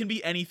 Anybody can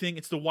be anything.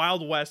 It's the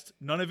Wild West.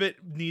 None of it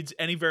needs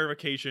any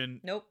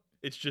verification. Nope.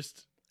 It's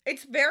just...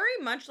 It's very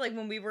much like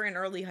when we were in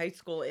early high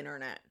school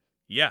internet.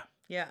 Yeah.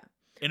 Yeah.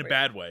 In a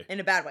bad way. In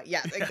a bad way.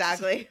 Yes,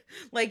 exactly.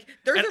 Like,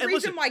 there's a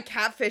reason why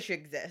catfish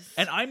exists.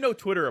 And I'm no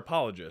Twitter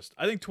apologist.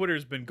 I think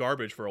Twitter's been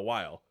garbage for a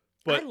while.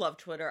 But I love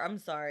Twitter. I'm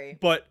sorry.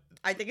 But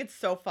I think it's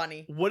so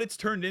funny. What it's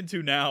turned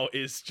into now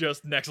is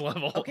just next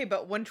level. Okay,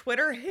 but when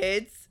Twitter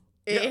hits,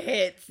 it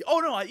hits. Oh,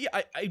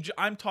 no.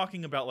 I'm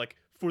talking about, like,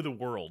 for the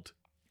world.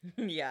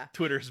 Yeah.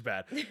 Twitter's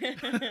bad.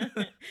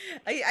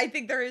 I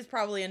think there is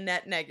probably a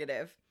net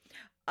negative.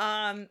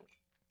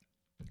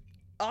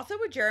 Also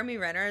with Jeremy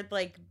Renner,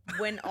 like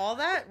when all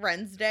that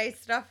Wednesday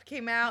stuff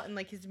came out and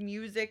like his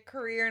music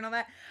career and all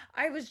that,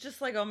 I was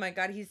just like, oh my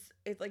God,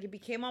 it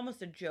became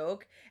almost a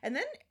joke. And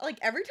then like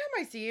every time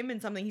I see him in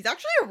something, he's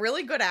actually a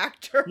really good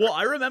actor. Well,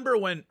 I remember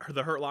when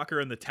The Hurt Locker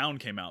and The Town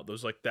came out,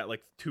 those like that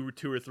like two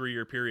or 3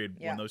 year period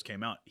when those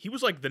came out. He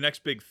was like the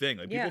next big thing.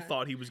 Like people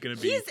thought he was going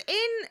to be. He's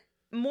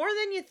in more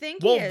than you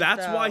think. Well, he is,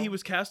 that's though. why he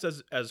was cast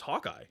as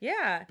Hawkeye.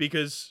 Yeah.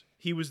 Because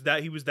he was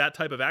that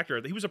type of actor.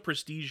 He was a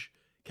prestige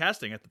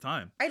casting at the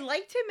time. I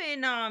liked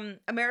him in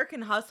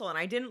American Hustle, and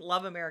I didn't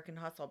love American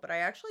Hustle, but I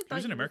actually thought he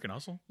was in American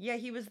Hustle. Yeah,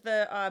 he was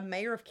the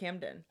mayor of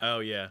Camden. Oh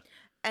yeah.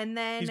 And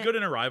then he's good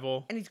in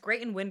Arrival, and he's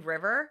great in Wind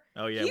River.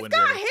 Oh yeah, he's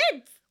got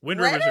hits.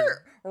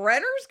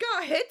 Renner's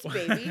got hits,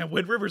 baby.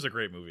 Wind River's a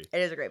great movie. It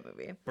is a great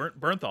movie.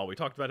 Bernthal, we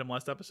talked about him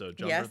last episode.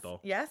 John Bernthal.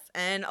 Yes,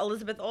 and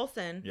Elizabeth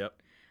Olsen. Yep.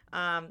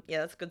 Yeah,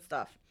 that's good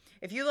stuff.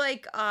 If you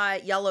like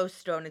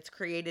Yellowstone, it's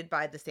created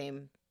by the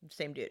same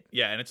dude.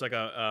 Yeah, and it's like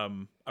a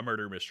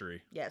murder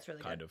mystery. Yeah, it's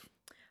really kind of.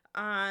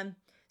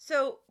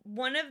 So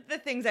one of the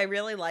things I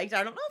really liked,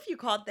 I don't know if you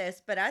caught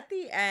this, but at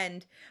the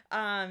end,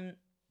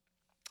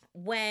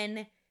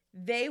 when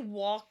they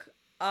walk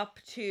up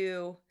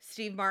to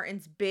Steve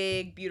Martin's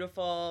big,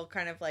 beautiful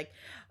kind of like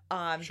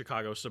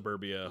Chicago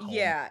suburbia home.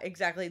 Yeah,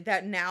 exactly.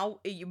 That now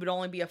you would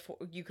only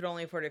you could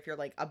only afford it if you're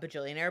like a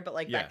bajillionaire, but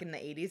like back in the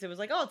 80s, it was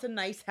like, oh, it's a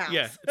nice house.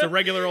 Yeah, it's a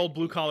regular old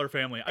blue collar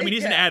family. I mean,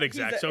 he's an ad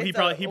exec, so he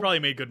probably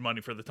made good money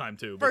for the time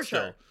too. But for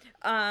sure.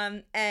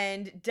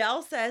 And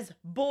Del says,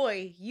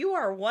 "Boy, you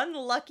are one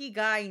lucky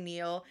guy,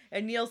 Neil."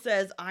 And Neil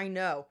says, "I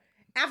know."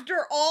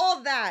 After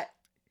all that.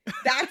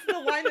 That's the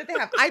line that they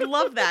have. I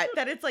love that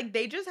it's like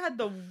they just had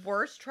the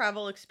worst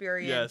travel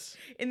experience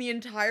in the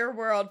entire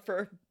world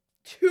for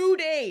 2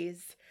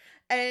 days,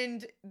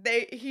 and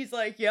he's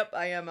like, "Yep,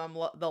 I am. I'm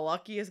the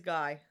luckiest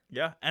guy."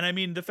 Yeah, and I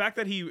mean the fact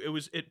that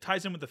it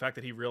ties in with the fact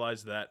that he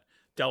realized that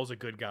Del's a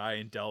good guy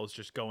and Del's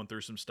just going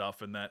through some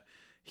stuff, and that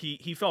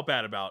he felt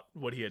bad about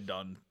what he had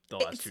done the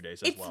last 2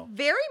 days as well. It's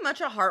very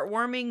much a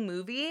heartwarming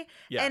movie,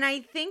 and I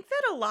think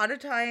that a lot of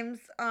times,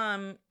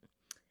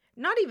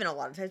 not even a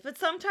lot of times, but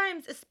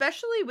sometimes,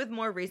 especially with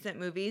more recent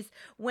movies,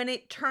 when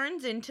it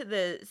turns into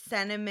the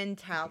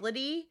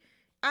sentimentality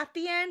at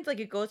the end, like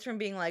it goes from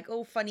being like,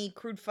 oh, funny,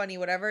 crude funny,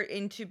 whatever,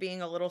 into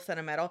being a little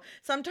sentimental.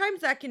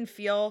 Sometimes that can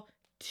feel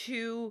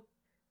too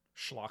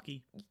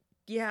schlocky.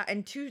 Yeah,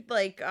 and too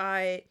like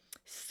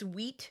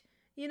sweet,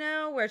 you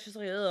know, where it's just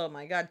like, oh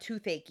my God,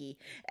 toothache.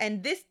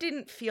 And this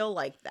didn't feel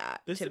like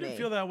that. This didn't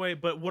feel that way,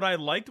 but what I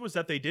liked was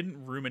that they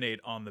didn't ruminate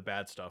on the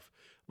bad stuff.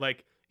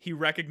 Like, he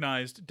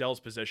recognized Del's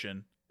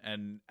position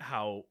and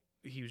how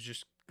he was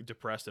just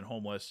depressed and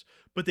homeless,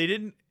 but they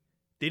didn't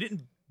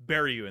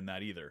bury you in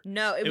that either.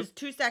 No, it was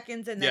 2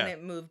 seconds and then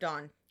it moved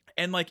on.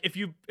 And like if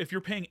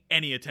you're paying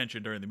any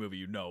attention during the movie,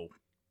 you know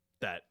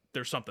that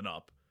there's something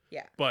up.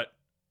 Yeah. But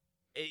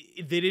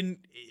they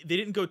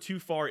didn't go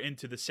too far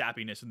into the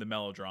sappiness and the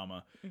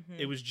melodrama. Mm-hmm.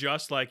 It was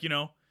just like, you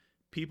know,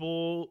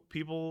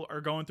 people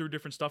are going through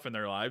different stuff in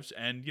their lives,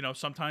 and you know,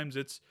 sometimes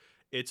it's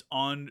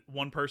on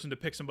one person to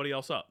pick somebody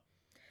else up.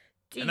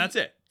 And that's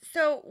it.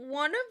 So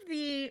one of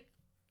the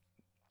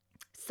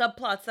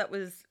subplots that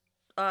was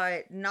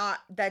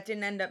that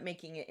didn't end up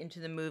making it into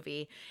the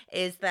movie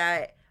is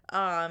that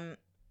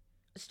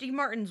Steve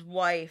Martin's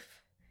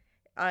wife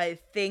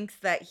thinks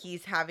that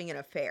he's having an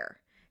affair,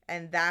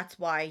 and that's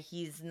why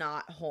he's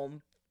not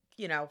home,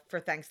 for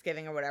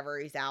Thanksgiving or whatever.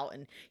 He's out,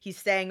 and he's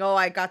saying, "Oh,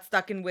 I got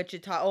stuck in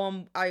Wichita.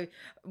 Oh, I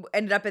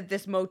ended up at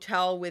this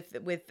motel with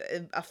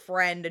a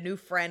friend, a new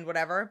friend,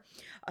 whatever,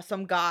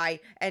 some guy,"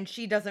 and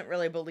she doesn't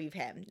really believe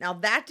him. Now,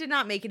 that did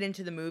not make it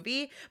into the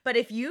movie, but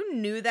if you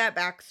knew that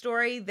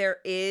backstory,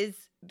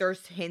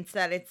 there's hints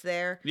that it's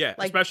there. Yeah,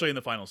 like, especially in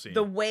the final scene.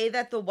 the way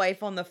that the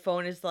wife on the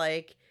phone is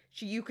like,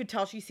 you could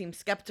tell she seems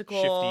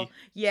skeptical. Shifty.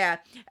 Yeah.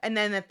 And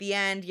then at the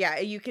end, yeah,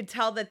 you could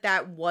tell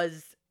that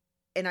was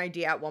an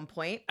idea at one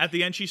point. At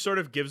the end, she sort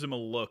of gives him a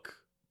look.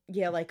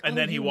 Yeah, like, and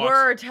then you he walks,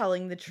 were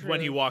telling the truth.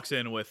 when he walks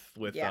in with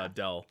Yeah.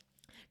 Dell.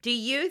 Do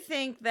you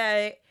think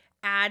that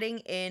adding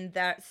in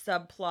that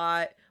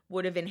subplot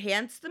would have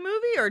enhanced the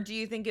movie, or do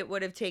you think it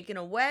would have taken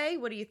away?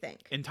 What do you think?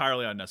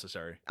 Entirely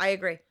unnecessary. I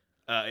agree.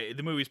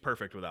 The movie's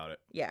perfect without it.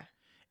 Yeah.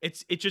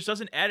 It just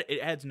doesn't add. It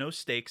adds no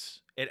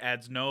stakes. It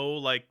adds no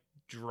like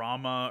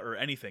drama or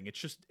anything.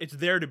 It's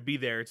there to be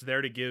there. It's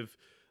there to give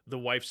the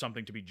wife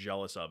something to be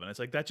jealous of, and it's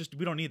like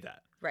we don't need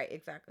that. Right,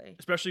 exactly.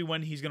 Especially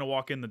when he's gonna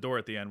walk in the door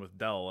at the end with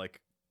Dell.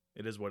 Like,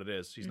 it is what it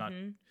is. He's not,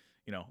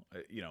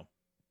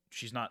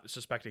 she's not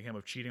suspecting him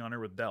of cheating on her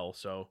with Dell.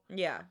 So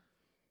Yeah.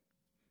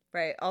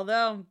 Right.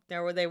 Although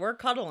they were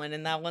cuddling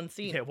in that one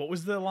scene. yeah, what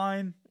was the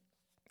line?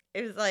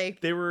 It was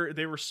like They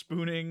were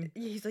spooning.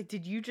 he's like,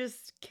 "Did you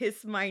just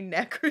kiss my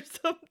neck or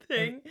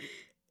something?"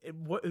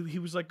 What he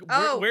was like?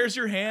 Oh. Where's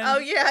your hand? Oh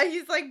yeah,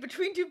 he's like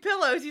between two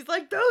pillows. He's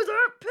like, "Those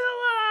aren't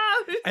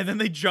pillows." And then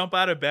they jump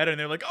out of bed and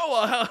they're like,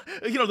 "Oh,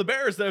 the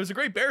Bears. That was a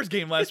great Bears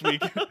game last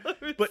week."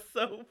 It's But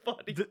so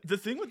funny. The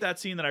thing with that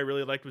scene that I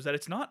really liked was that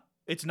it's not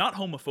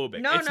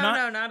homophobic. No, it's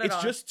not at all.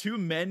 It's just two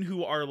men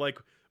who are like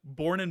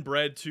born and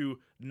bred to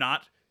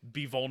not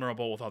be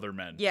vulnerable with other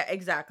men. Yeah,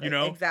 exactly.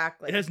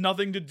 Exactly. It has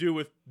nothing to do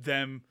with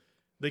them.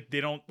 Like,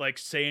 they don't like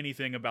say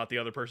anything about the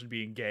other person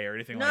being gay or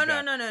anything like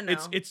that.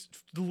 No. It's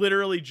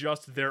literally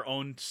just their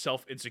own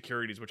self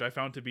insecurities, which I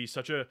found to be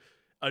such a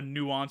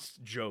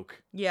nuanced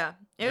joke. Yeah,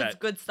 it was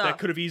good stuff. That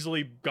could have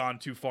easily gone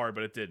too far,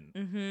 but it didn't.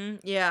 Mm-hmm.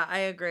 Yeah, I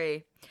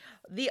agree.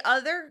 The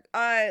other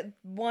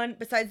one,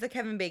 besides the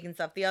Kevin Bacon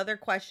stuff, the other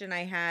question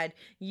I had,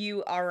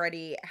 you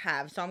already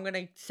have. So I'm going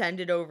to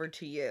send it over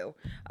to you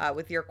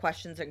with your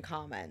questions and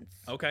comments.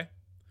 Okay.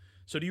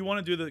 So do you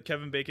want to do the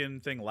Kevin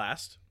Bacon thing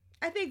last?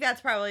 I think that's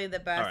probably the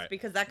best right.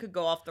 because that could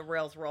go off the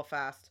rails real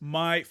fast.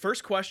 My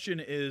first question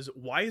is,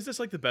 why is this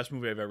like the best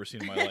movie I've ever seen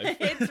in my life?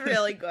 It's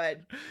really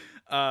good.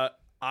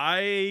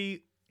 I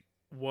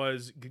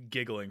was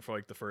giggling for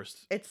like the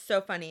first. It's so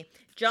funny.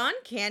 John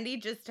Candy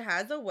just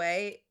has a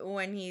way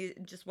when he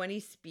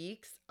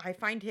speaks, I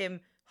find him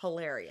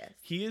hilarious.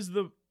 Okay,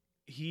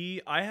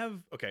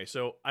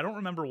 so I don't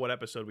remember what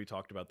episode we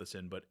talked about this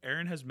in, but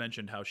Erin has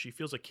mentioned how she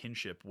feels a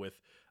kinship with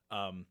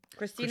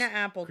Christina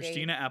Applegate.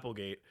 Christina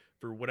Applegate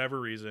for whatever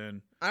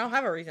reason. I don't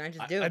have a reason. I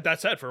just do.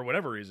 That's it, for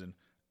whatever reason.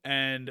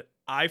 And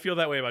I feel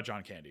that way about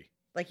John Candy.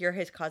 Like you're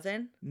his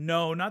cousin?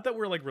 No, not that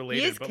we're like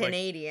related. He is but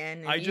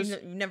Canadian. Like,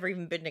 you've never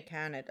even been to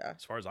Canada.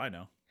 As far as I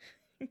know.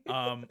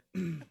 What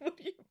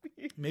do you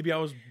mean? Maybe I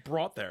was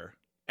brought there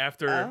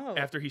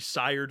after he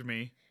sired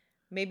me.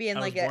 Maybe in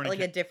like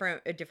a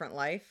different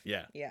life.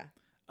 Yeah. Yeah.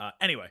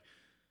 Anyway,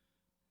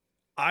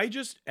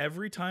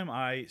 every time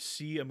I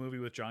see a movie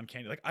with John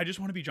Candy, like I just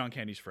want to be John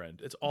Candy's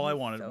friend. It's all I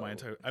wanted in my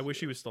entire. I wish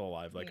he was still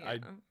alive. Like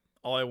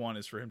all I want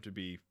is for him to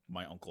be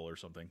my uncle or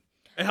something.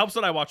 It helps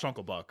that I watch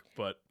Uncle Buck,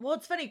 but well,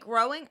 it's funny.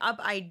 Growing up,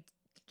 I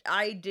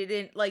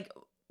didn't like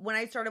when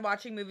I started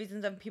watching movies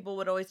and stuff. People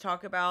would always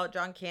talk about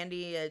John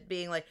Candy as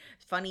being like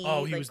funny.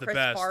 Oh, he like was the Chris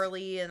best.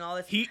 Farley and all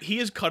this. He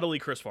is cuddly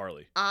Chris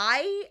Farley.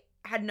 I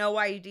had no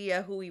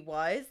idea who he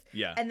was.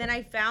 Yeah. And then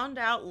I found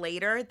out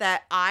later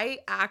that I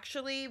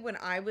actually, when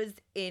I was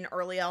in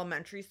early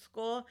elementary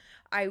school,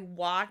 I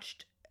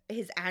watched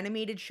his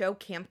animated show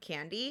Camp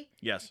Candy.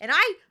 Yes. And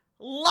I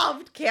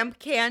loved Camp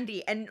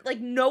Candy, and like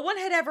no one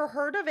had ever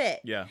heard of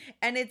it. Yeah.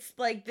 And it's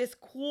like this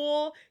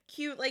cool,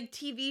 cute like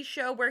TV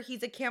show where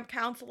he's a camp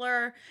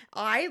counselor.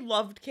 I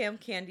loved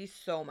Camp Candy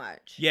so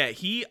much. Yeah,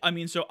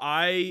 so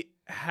I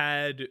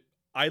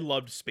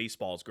loved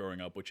Spaceballs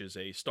growing up, which is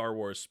a Star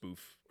Wars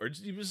spoof. Or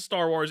it was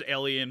Star Wars,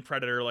 Alien,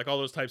 Predator, like all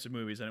those types of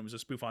movies, and it was a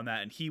spoof on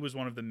that. And he was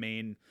one of the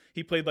main.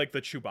 He played like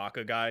the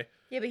Chewbacca guy.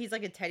 Yeah, but he's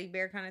like a teddy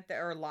bear kind of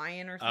or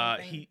lion or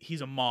something. He's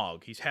a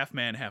Mog. He's half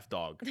man, half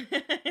dog.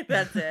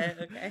 That's it.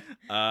 Okay.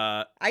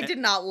 I did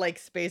not like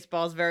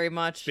Spaceballs very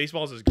much.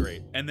 Spaceballs is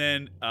great. And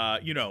then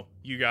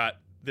you got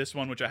this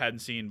one which I hadn't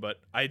seen, but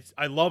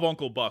I love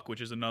Uncle Buck, which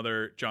is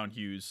another John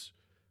Hughes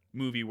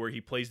movie where he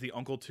plays the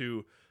uncle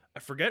to. I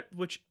forget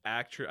which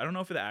actor. I don't know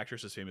if the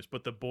actress is famous,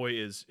 but the boy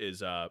is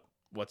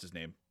what's his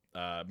name?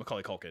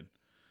 Macaulay Culkin.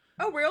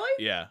 Oh, really?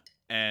 Yeah,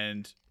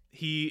 and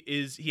he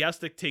has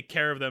to take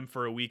care of them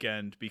for a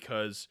weekend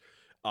because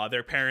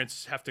their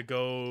parents have to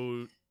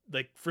go.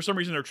 Like for some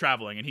reason they're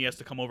traveling, and he has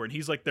to come over, and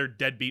he's like their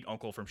deadbeat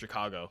uncle from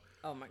Chicago.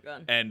 Oh my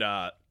god. And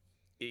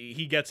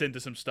he gets into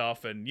some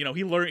stuff, and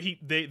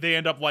they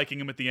end up liking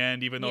him at the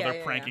end, even though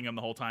they're pranking him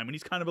the whole time, and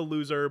he's kind of a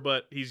loser,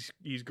 but he's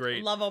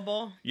great,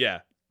 lovable.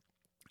 Yeah,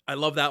 I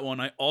love that one.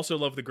 I also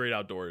love The Great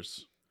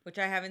Outdoors, which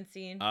I haven't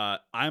seen. I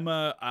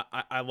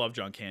love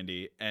John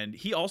Candy, and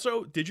he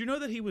also, did you know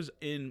that he was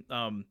in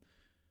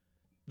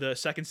the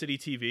Second City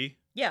TV?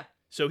 Yeah.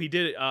 So he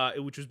did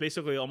it, which was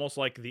basically almost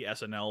like the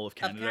SNL of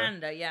Canada. Of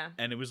Canada, yeah.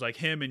 And it was like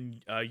him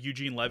and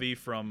Eugene Levy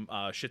from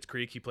Schitt's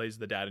Creek. He plays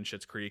the dad in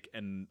Schitt's Creek,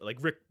 and like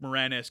Rick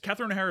Moranis,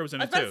 Catherine O'Hara was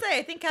in it too. I was about to say,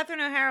 I think Catherine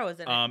O'Hara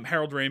was in it.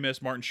 Harold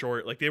Ramis, Martin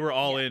Short, like they were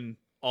all in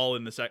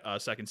the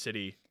Second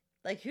City.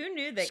 Like who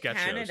knew that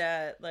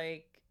Canada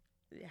like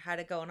had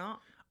it going on?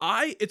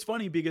 It's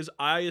funny because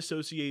I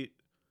associate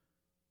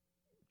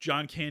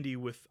John Candy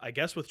with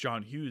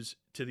John Hughes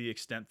to the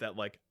extent that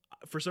like,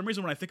 for some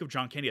reason, when I think of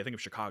John Candy, I think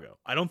of Chicago.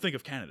 I don't think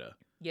of Canada.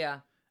 Yeah.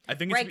 I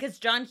think right, because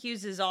John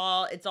Hughes is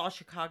all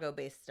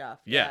Chicago-based stuff.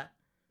 Yeah.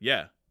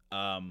 Yeah.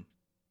 I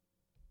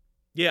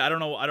don't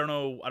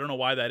know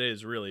why that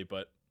is really,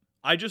 but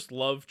I just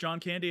love John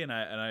Candy,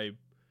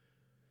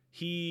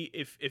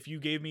 if you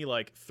gave me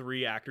like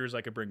 3 actors I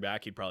could bring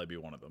back, he'd probably be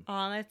one of them.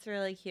 Oh, that's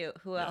really cute.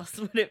 Who else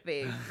would it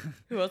be?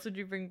 Who else would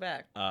you bring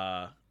back?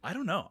 I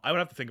don't know. I would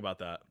have to think about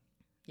that.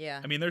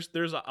 Yeah. I mean, there's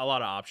a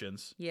lot of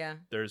options. Yeah.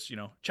 There's,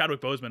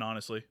 Chadwick Boseman,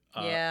 honestly,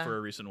 for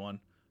a recent one.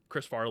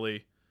 Chris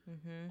Farley.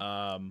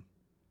 Mm-hmm.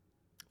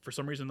 For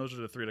some reason, those are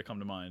the 3 that come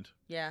to mind.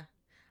 Yeah.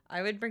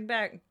 I would bring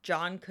back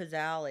John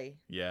Cazale.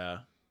 Yeah.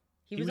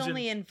 He was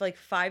only in like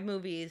 5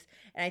 movies,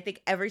 and I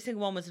think every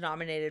single one was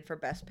nominated for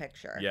Best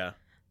Picture. Yeah.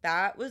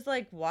 That was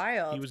like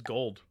wild. He was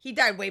gold. He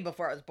died way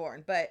before I was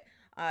born, but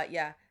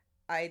yeah,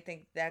 I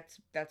think that's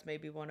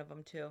maybe one of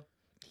them too.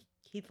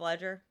 Heath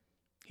Ledger's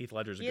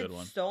a good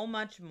one. So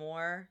much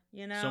more,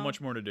 So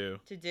much more to do.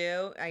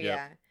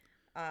 Yeah.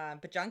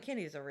 But John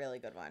Candy is a really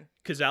good one.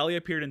 Cazale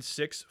appeared in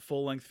 6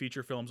 full-length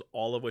feature films,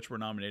 all of which were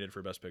nominated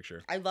for Best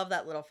Picture. I love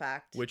that little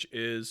fact. Which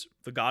is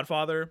The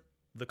Godfather,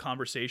 The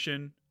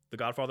Conversation, The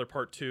Godfather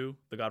Part 2,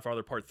 The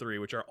Godfather Part 3,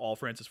 which are all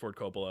Francis Ford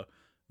Coppola,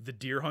 The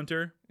Deer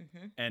Hunter,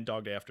 and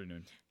Dog Day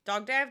Afternoon.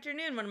 Dog Day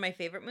Afternoon, one of my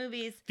favorite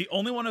movies. The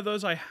only one of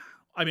those I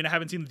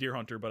haven't seen The Deer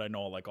Hunter, but I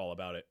know like all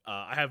about it.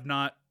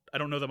 I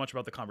don't know that much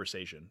about The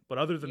Conversation, but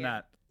other than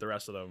that, the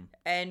rest of them.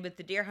 And with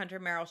The Deer Hunter,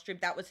 Meryl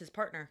Streep, that was his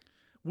partner.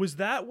 Was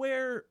that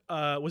where,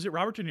 was it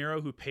Robert De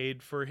Niro who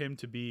paid for him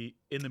to be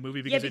in the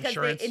movie because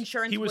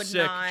insurance he was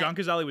sick. John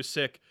Cazale was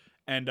sick,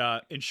 and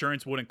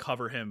insurance wouldn't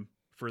cover him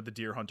for The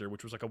Deer Hunter,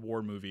 which was like a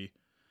war movie.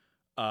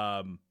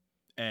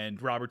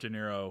 And Robert De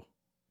Niro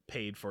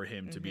paid for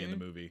him to be in the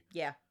movie.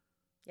 Yeah.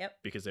 Yep.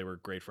 Because they were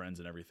great friends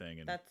and everything.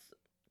 And that's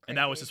crazy.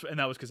 And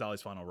that was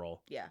Cazale's final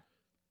role. Yeah.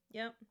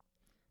 Yep.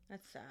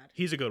 That's sad.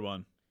 He's a good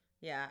one.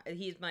 Yeah,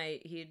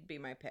 he'd be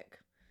my pick.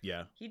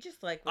 Yeah. He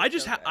just like I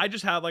just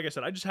have like I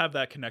said, I just have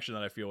that connection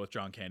that I feel with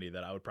John Candy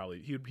that I would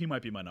probably he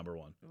might be my number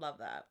 1. Love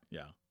that.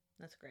 Yeah.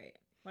 That's great.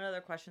 What other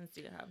questions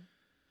do you have?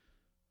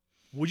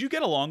 Would you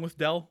get along with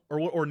Del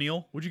or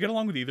Neil? Would you get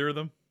along with either of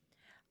them?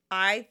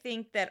 I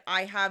think that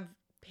I have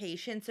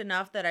patience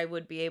enough that I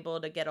would be able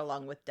to get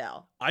along with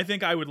Del. I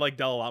think I would like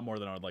Del a lot more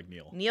than I would like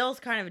Neil. Neil's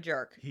kind of a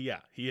jerk. He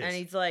is. And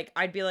he's like,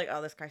 I'd be like,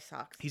 oh, this guy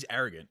sucks. He's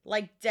arrogant.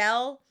 Like,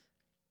 Del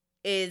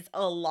is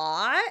a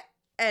lot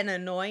and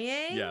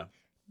annoying. Yeah.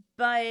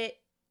 But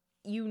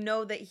you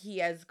know that he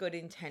has good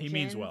intentions. He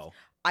means well.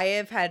 I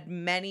have had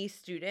many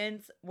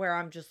students where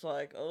I'm just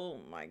like, oh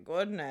my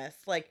goodness.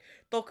 Like,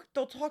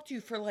 they'll talk to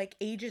you for like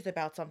ages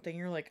about something.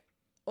 You're like,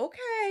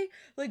 okay,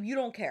 like you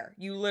don't care,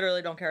 you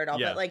literally don't care at all.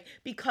 But like,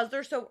 because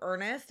they're so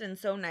earnest and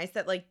so nice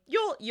that like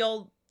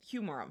you'll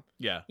humor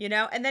them,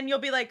 and then you'll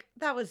be like,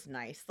 that was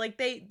nice, like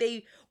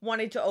they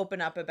wanted to open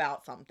up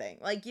about something,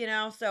 like,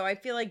 so I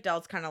feel like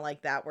Del's kind of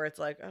like that, where it's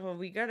like, oh,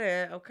 we got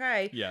it,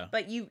 okay,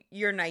 but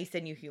you're nice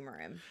and you humor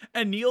him.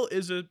 And Neil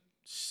is a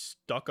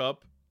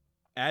stuck-up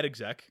ad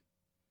exec,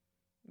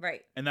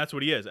 right? And that's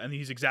what he is, and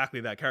he's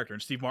exactly that character,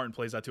 and Steve Martin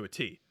plays that to a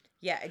T.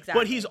 Yeah, exactly.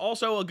 But he's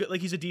also a good,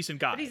 like, he's a decent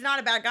guy. But he's not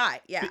a bad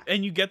guy. Yeah.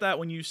 And you get that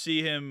when you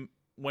see him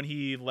when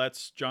he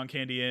lets John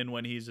Candy in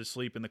when he's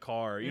asleep in the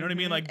car. You know what I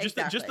mean? Like just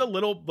the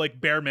little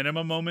like bare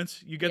minimum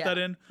moments you get that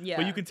in. Yeah.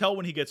 But you can tell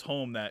when he gets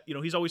home that,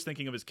 he's always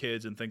thinking of his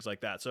kids and things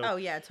like that. So oh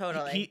yeah,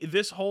 totally.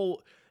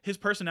 His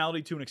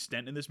personality to an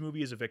extent in this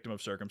movie is a victim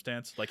of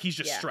circumstance. Like he's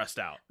just stressed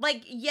out.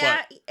 Like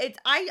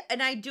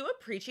I do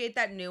appreciate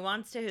that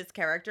nuance to his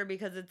character,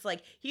 because it's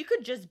like he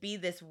could just be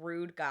this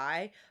rude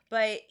guy,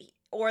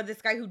 or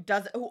this guy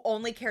who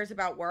only cares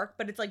about work,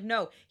 but it's like,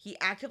 no, he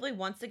actively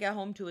wants to get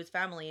home to his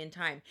family in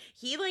time.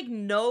 He like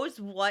knows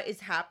what is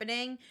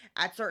happening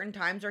at certain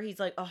times, where he's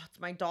like, oh,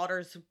 it's my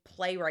daughter's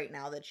play right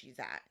now that she's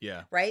at.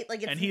 Yeah. Right?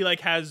 Like, and he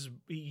like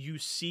you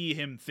see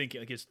him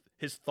thinking, like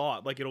his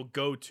thought, like it'll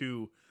go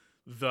to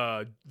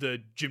the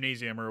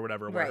gymnasium or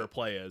whatever where her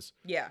play is.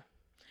 Yeah.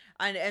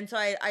 And so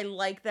I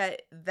like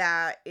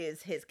that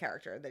is his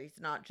character, that he's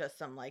not just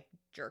some like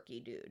jerky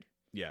dude.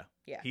 Yeah.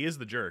 Yeah. He is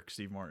the jerk,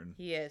 Steve Martin.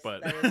 He is.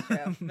 But that is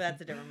true. That's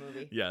a different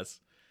movie. Yes.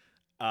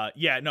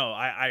 Yeah, no,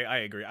 I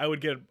agree. I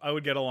would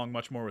get along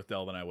much more with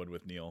Del than I would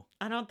with Neil.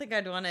 I don't think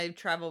I'd want to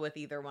travel with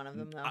either one of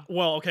them though.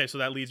 Well, okay, so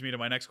that leads me to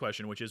my next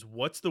question, which is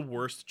what's the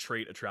worst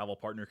trait a travel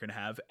partner can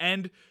have?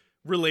 And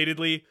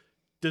relatedly,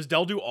 does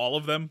Del do all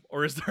of them,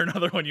 or is there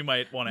another one you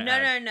might want to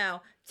add?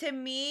 No. To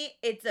me,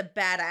 it's a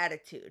bad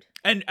attitude.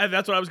 And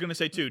that's what I was gonna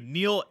say too.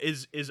 Neil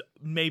is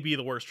maybe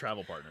the worst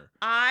travel partner.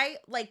 I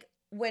like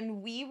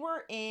when we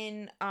were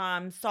in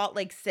Salt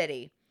Lake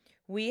City,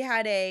 we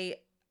had a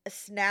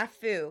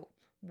snafu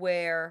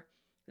where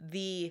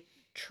the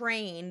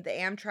train, the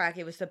Amtrak,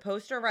 it was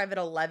supposed to arrive at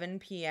 11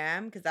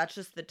 p.m. because that's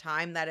just the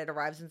time that it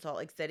arrives in Salt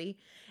Lake City,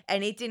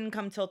 and it didn't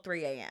come till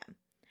 3 a.m.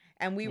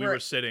 And we were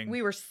sitting.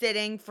 We were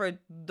sitting for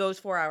those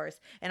 4 hours,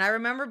 and I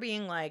remember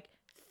being like,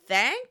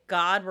 "Thank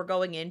God we're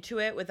going into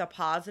it with a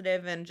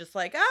positive and just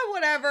like,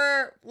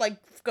 whatever, like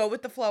go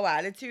with the flow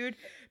attitude."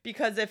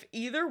 Because if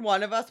either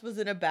one of us was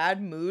in a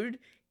bad mood,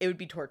 it would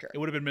be torture. It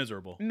would have been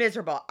miserable.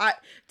 Miserable.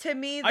 To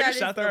me, that I just is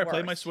sat there. the I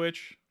played my worst.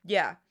 Switch.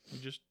 Yeah. We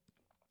just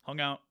hung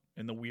out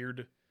in the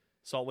weird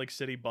Salt Lake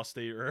City bus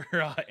station or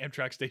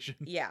Amtrak station.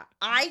 Yeah.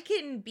 I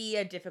can be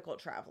a difficult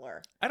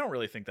traveler. I don't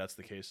really think that's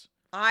the case.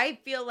 I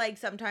feel like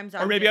sometimes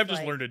Or maybe I've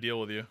just learned to deal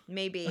with you.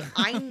 Maybe.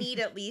 I need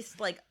at least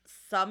like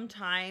some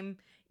time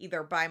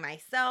either by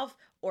myself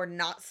or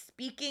not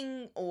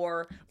speaking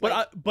or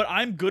like, but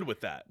I'm good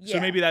with that. Yeah.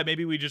 So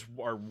maybe we just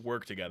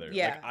work together.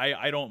 Yeah. Like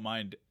I don't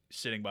mind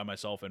sitting by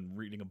myself and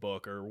reading a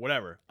book or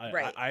whatever.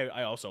 Right.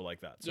 I also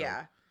like that. So.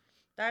 Yeah.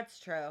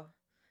 That's true.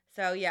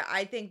 So yeah,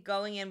 I think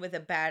going in with a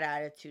bad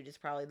attitude is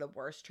probably the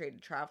worst trait a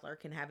traveler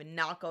can have, and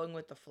not going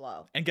with the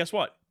flow. And guess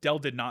what? Del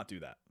did not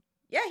do that.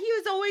 Yeah, he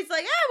was always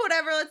like,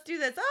 whatever, let's do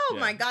this. Oh Yeah.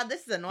 my God,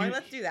 this is annoying.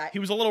 Let's do that. He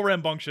was a little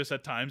rambunctious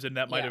at times, and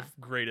that might Yeah. have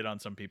grated on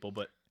some people,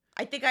 but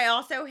I think I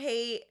also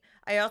hate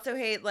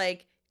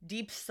like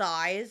deep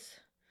sighs.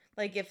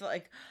 Like if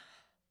like,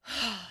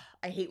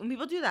 I hate when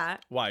people do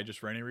that. why? Just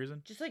for any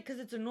reason? Just like, cause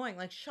it's annoying.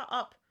 Like, shut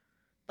up.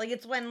 Like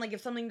it's when like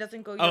if something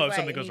doesn't go your Oh, if way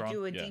something and goes you wrong,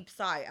 do a yeah. deep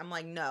sigh. I'm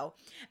like, no.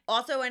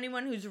 Also,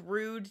 anyone who's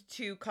rude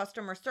to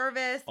customer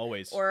service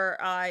Always. or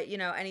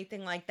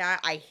anything like that,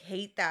 I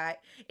hate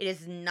that. It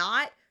is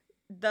not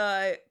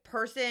the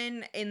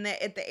person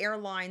at the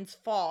airline's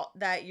fault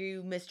that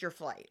you missed your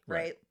flight,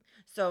 right?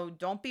 So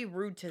don't be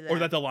rude to them. Or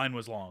that the line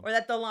was long. Or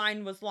that the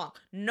line was long.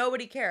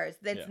 Nobody cares.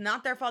 That's Yeah.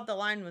 not their fault the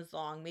line was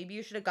long. Maybe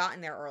you should have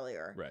gotten there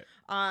earlier.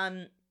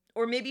 Right.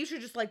 Or maybe you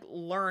should just like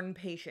learn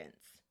patience.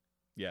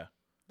 Yeah.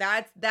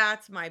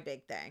 That's my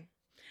big thing.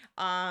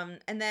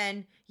 And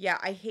then yeah,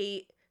 I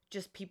hate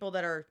just people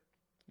that are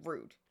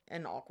rude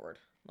and awkward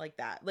like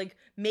that. Like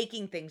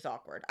making things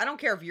awkward. I don't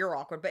care if you're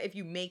awkward, but if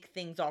you make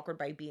things awkward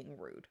by being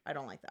rude, I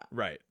don't like that.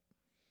 Right.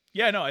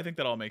 Yeah, no, I think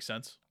that all makes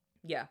sense.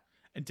 Yeah.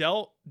 And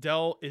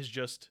Del is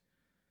just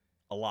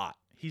a lot.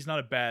 He's not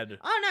a bad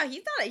Oh no,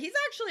 he's not. He's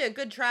actually a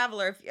good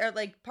traveler if you're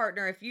like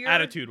partner if you're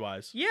attitude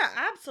wise. Yeah,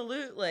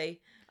 absolutely.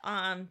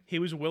 He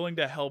was willing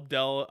to help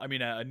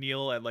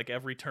Neil at like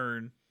every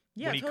turn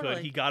when he totally.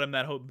 could. He got him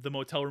the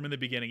motel room in the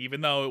beginning,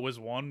 even though it was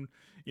one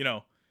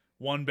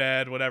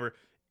bad, whatever.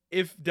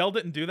 If Del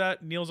didn't do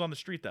that, Neil's on the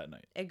street that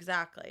night.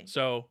 Exactly.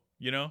 So,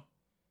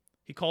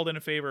 he called in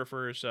a favor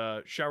for his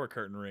shower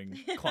curtain ring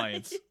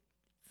clients.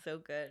 So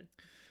good.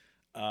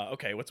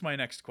 Okay, what's my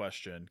next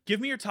question?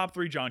 Give me your top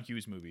 3 John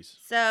Hughes movies.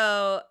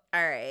 So,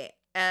 all right.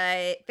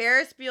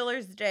 Ferris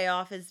Bueller's Day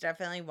Off is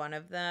definitely one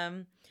of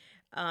them.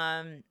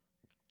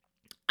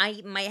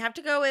 I might have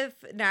to go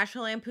with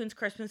National Lampoon's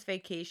Christmas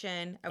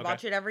Vacation. I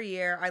watch it every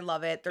year. I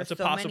love it. There's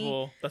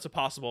many. That's a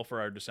possible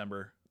for our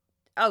December.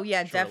 Oh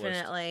yeah, short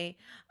definitely.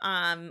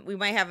 We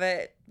might have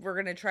we're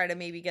gonna try to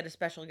maybe get a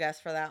special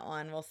guest for that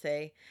one. We'll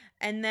see.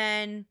 And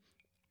then,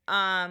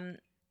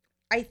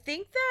 I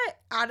think that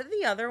out of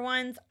the other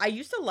ones, I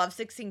used to love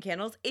 16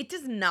 Candles. It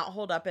does not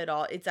hold up at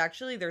all. It's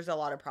actually, there's a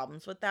lot of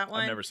problems with that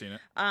one. I've never seen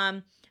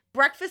it.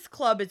 Breakfast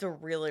Club is a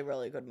really,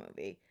 really good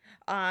movie.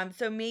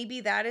 So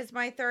maybe that is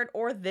my third,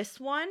 or this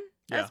one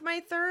as my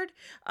third.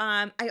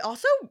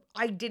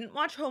 I didn't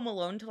watch Home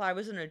Alone till I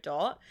was an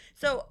adult.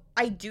 So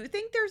I do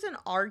think there's an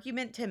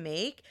argument to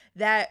make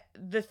that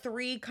the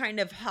 3 kind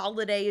of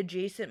holiday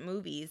adjacent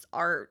movies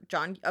are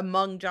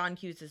among John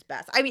Hughes'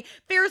 best. I mean,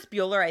 Ferris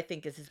Bueller, I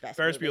think, is his best.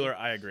 Ferris movie. Bueller,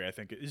 I agree. I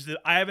think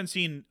I haven't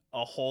seen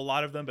a whole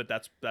lot of them, but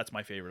that's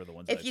my favorite of the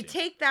ones. If you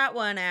take that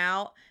one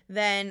out,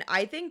 then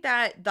I think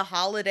that the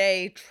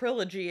holiday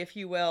trilogy, if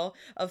you will,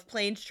 of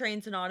Planes,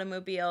 Trains, and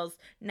Automobiles,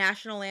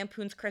 National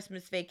Lampoon's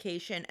Christmas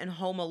Vacation, and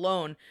Home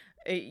Alone,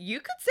 you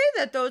could say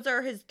that those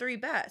are his 3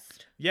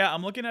 best. Yeah,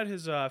 I'm looking at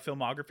his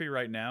filmography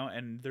right now,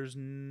 and there's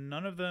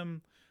none of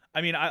them.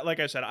 I mean, like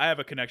I said, I have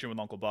a connection with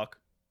Uncle Buck.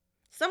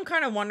 Some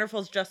Kind of Wonderful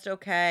is just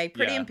okay.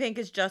 Pretty in Pink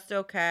is just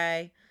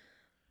okay.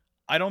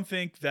 I don't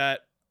think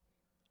that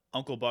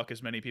Uncle Buck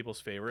is many people's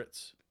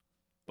favorites,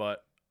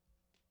 but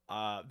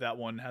that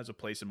one has a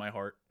place in my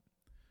heart.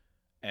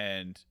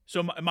 And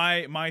so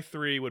my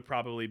 3 would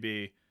probably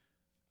be,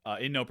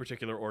 in no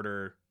particular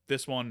order,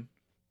 this one,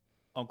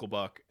 Uncle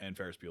Buck, and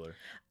Ferris Bueller.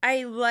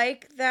 I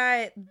like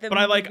that But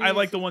I like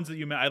movies- the ones that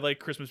you meant. I like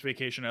Christmas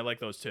Vacation. I like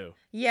those too.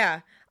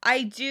 Yeah,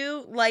 I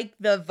do like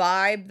the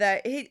vibe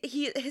that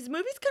his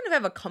movies kind of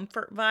have a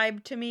comfort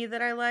vibe to me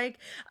that I like.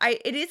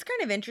 It is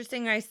kind of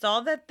interesting. I saw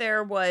that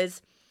there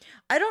was,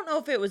 I don't know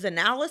if it was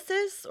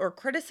analysis or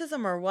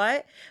criticism or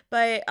what,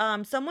 but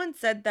someone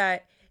said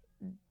that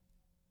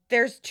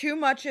there's too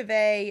much of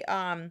a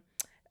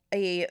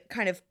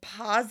kind of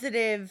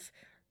positive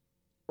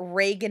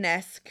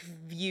Reagan-esque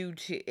view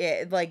to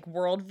it, like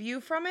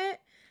worldview from it.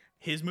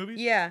 His movies?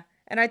 Yeah.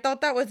 And I thought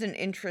that was an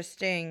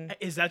interesting,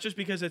 Is that just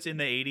because it's in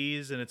the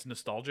 80s and it's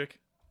nostalgic?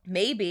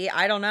 maybe,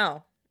 I don't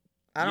know.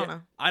 I don't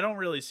know. I don't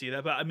really see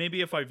that, but maybe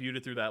if I viewed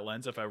it through that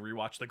lens, if I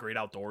rewatched The Great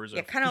Outdoors.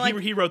 Yeah, kinda like-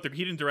 he wrote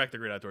he didn't direct The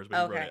Great Outdoors, but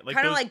he wrote Okay. it.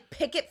 Kind of those- like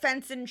picket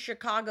fence in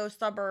Chicago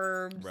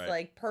suburbs, Right.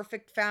 like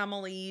perfect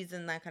families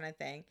and that kind of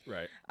thing.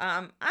 Right.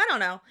 I don't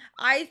know.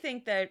 I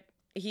think that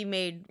he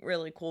made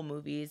really cool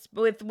movies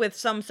with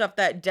some stuff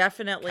that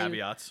definitely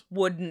Caveats.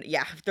 wouldn't.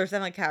 Yeah, there's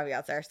definitely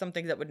caveats there. Some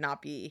things that would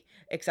not be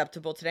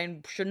acceptable today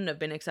and shouldn't have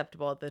been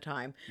acceptable at the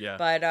time. Yeah.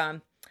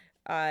 But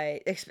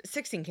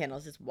 16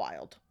 Candles is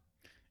wild.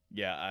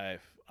 Yeah,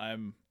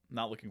 I'm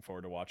not looking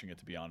forward to watching it,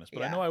 to be honest,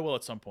 but I Yeah. know I will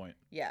at some point.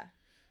 Yeah.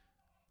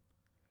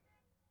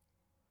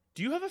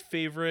 Do you have a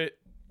favorite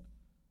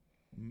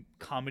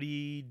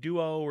comedy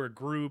duo or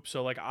group?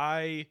 So like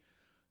I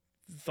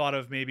thought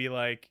of maybe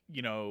like,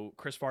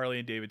 Chris Farley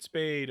and David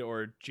Spade,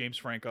 or James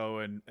Franco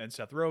and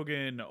Seth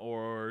Rogen,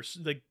 or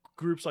like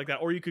groups like that.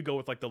 Or you could go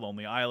with like The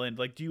Lonely Island.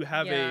 Like, do you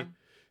have Yeah.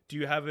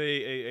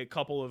 a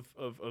couple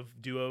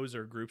of duos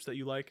or groups that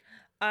you like?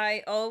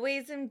 I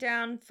always am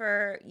down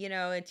for,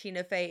 a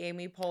Tina Fey,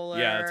 Amy Poehler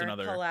that's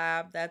another-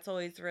 collab. That's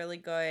always really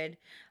good.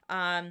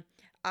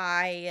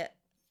 I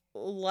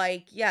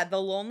like, The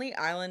Lonely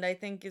Island, I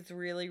think, is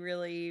really,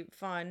 really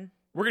fun.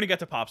 We're gonna get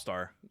to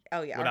Popstar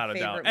Oh yeah, without our a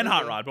doubt, favorite and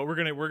Hot movie. Rod, but we're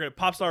gonna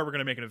Popstar. We're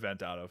gonna make an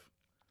event out of.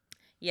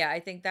 Yeah,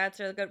 I think that's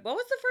really good. What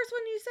was the first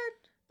one you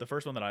said? The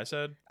first one that I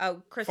said.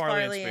 Oh, Chris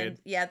Farley Farley and and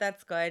yeah,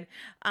 that's good.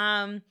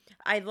 I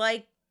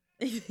like.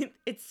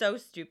 It's so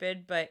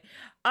stupid, but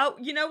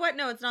you know what?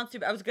 No, it's not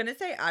stupid. I was gonna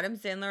say Adam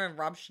Sandler and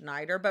Rob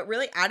Schneider, but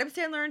really Adam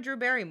Sandler and Drew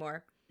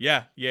Barrymore.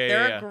 Yeah.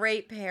 They're a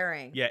great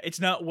pairing. Yeah, it's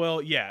not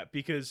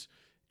because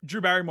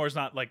Drew Barrymore's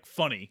not like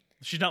funny.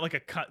 She's not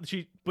like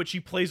but she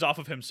plays off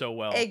of him so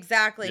well.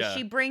 Exactly. Yeah.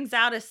 She brings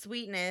out a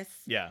sweetness.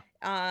 Yeah,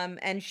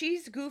 And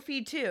she's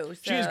goofy too. So,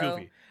 she is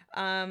goofy,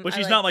 but but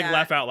she's not like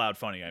laugh out loud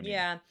funny. I mean,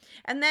 Yeah.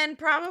 And then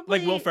probably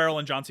like Will Ferrell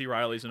and John C.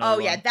 Reilly's another Oh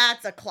one. yeah,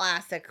 that's a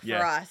classic for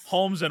us.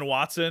 Holmes and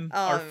Watson, Oh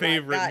our my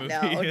favorite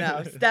God, movie.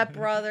 No. Step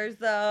Brothers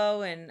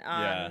though, and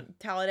Yeah.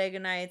 Talladega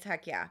Nights.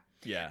 Heck yeah.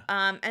 Yeah,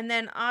 And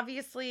then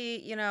obviously,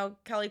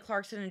 Kelly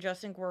Clarkson and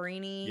Justin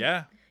Guarini.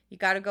 yeah, You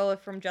got to go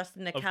with from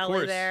Justin to Of Kelly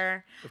course.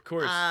 there. of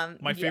course. My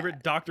yeah.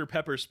 favorite Dr.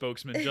 Pepper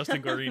spokesman,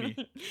 Justin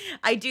Guarini.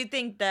 I do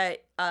think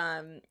that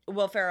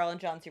Will Ferrell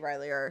and John C.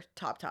 Reilly are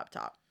top.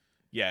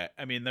 Yeah,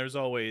 I mean, there's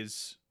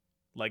always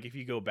like if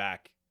you go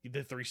back,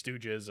 the Three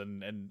Stooges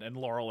and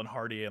Laurel and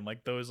Hardy and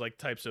like those like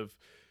types of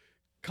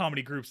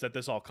comedy groups that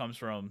this all comes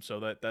from. So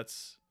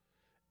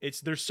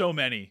there's so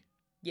many,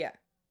 Yeah.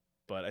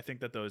 but I think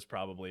that those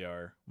probably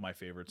are my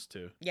favorites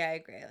too. Yeah, I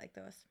agree. I like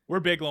those. We're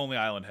big Lonely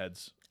Island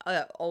heads.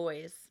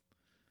 Always.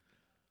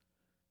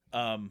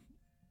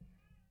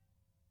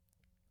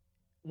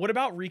 What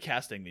about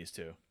recasting these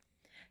two?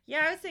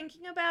 Yeah, I was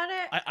thinking about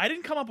it. I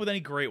didn't come up with any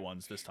great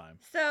ones this time.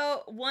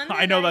 So one that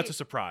I know that's a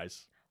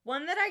surprise.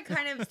 one that I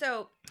kind of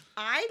so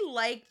I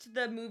liked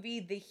the movie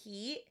The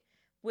Heat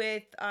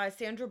with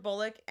Sandra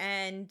Bullock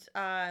and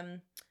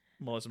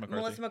Melissa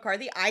McCarthy. Melissa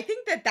McCarthy. I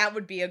think that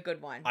would be a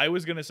good one. I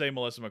was gonna say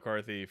Melissa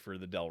McCarthy for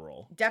the Dell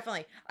role.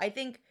 Definitely. I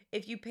think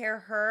if you pair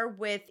her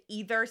with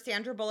either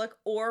Sandra Bullock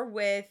or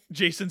with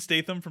Jason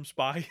Statham from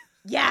Spy.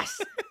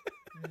 yes,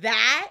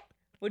 that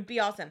would be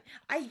awesome.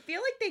 I feel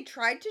like they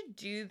tried to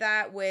do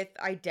that with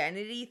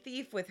Identity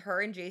Thief with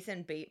her and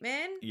Jason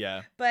Bateman,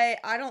 Yeah. but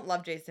I don't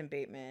love Jason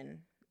Bateman.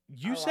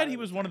 You A said lot he of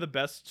was the one of the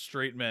best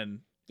straight men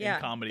Yeah,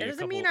 in comedy. that a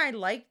doesn't couple- mean I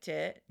liked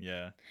it.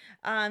 Yeah.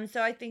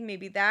 So I think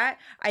maybe that.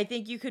 I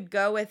think you could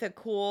go with a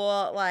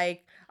cool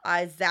like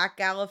Zach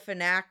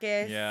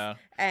Galifianakis. Yeah.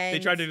 and They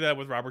tried to do that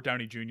with Robert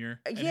Downey Jr.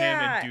 and him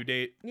Yeah. and Due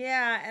Date.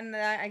 Yeah, and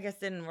that I guess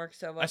didn't work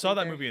so well. I saw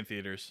that either. movie in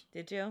theaters.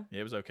 Did you? Yeah,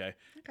 it was okay.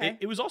 Okay.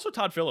 It was also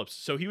Todd Phillips,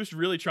 so he was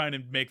really trying to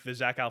make the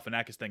Zach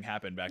Galifianakis thing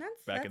happen back in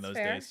That's those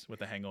fair. days with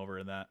The Hangover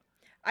and that.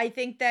 I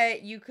think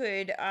that you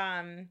could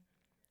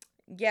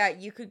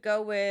you could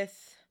go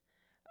with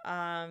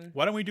Why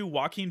don't we do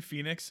Joaquin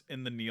Phoenix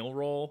in the Neil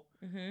role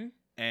mhm.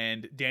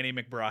 and Danny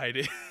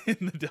McBride in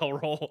the Dell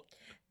role?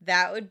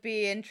 That would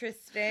be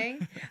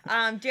interesting.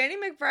 Danny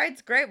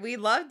McBride's great. We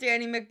love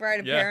Danny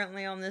McBride Yeah.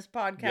 apparently on this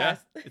Yeah,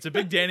 podcast. it's a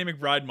big Danny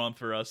McBride month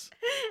for us.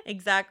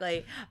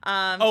 Exactly.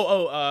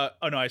 Oh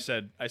no, I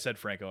said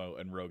Franco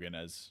and Rogan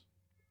as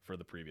for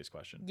the previous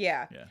question.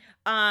 Yeah. Yeah.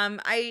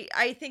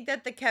 I think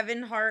that the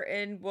Kevin Hart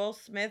and Will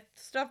Smith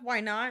stuff, why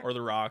not? Or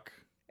The Rock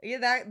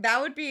Yeah,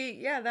 that would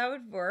be that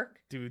would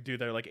work. do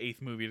their like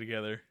 8th movie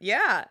together.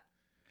 Yeah.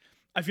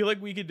 I feel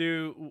like we could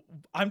do.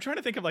 I'm trying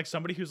to think of like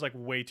somebody who's like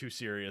way too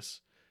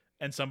serious,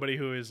 and somebody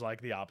who is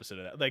like the opposite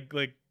of that.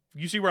 Like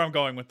you see where I'm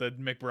going with the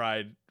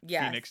McBride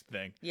Yes. Phoenix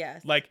thing.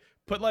 Yes. Like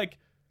put like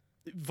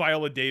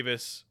Viola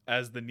Davis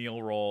as the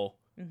Neil role,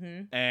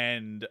 Mm-hmm.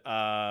 and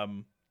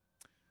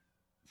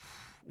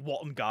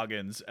Walton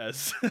Goggins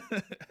as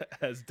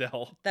as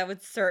Dell. That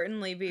would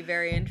certainly be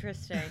very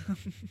interesting.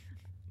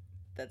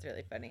 That's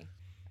really funny.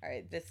 All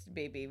right, this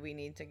baby, we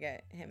need to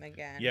get him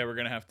again. Yeah, we're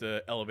gonna have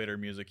to elevator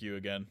music you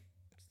again.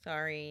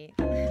 Sorry.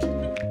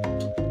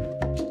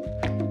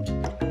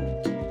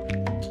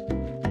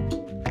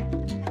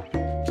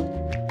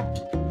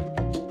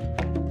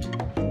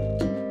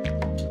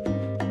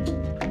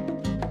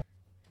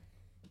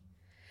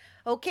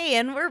 Okay,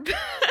 and we're back.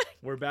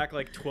 We're back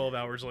like 12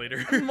 hours later.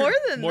 More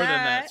than More than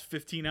that. that. It's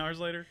 15 hours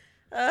later.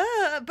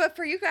 But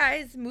for you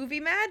guys, movie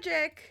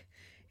magic.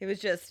 It was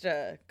just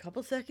a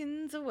couple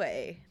seconds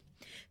away.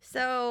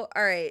 So,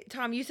 all right,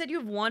 Tom, you said you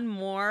have one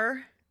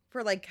more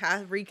for like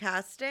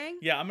recasting.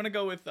 Yeah, I'm gonna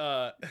go with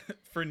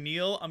for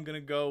Neil. I'm gonna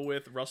go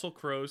with Russell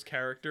Crowe's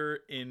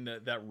character in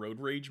that Road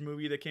Rage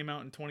movie that came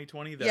out in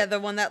 2020. Yeah, the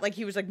one that like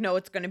he was like, no,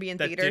 it's going to be in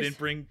that theaters. didn't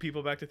bring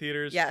people back to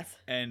theaters. Yes.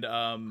 And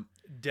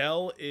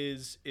Dell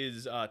is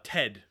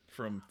Ted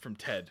from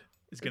Ted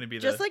is gonna be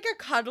Just like a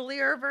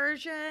cuddlier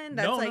version.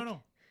 That's no, like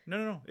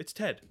no. It's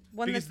Ted.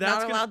 one Because that's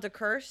not gonna- allowed to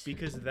curse.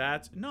 Because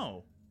that's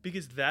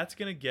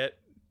gonna get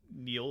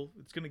Neil.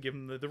 It's gonna give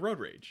him the road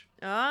rage.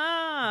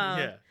 Ah.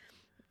 Yeah.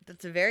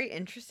 That's a very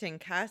interesting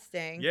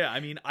casting. Yeah, I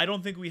mean, I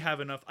don't think we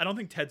have enough. I don't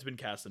think Ted's been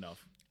cast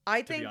enough.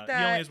 I To think be honest. that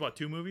He only has what,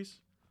 2 movies?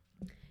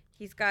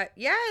 he's got,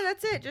 yeah,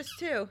 that's it, just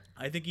 2.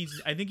 I think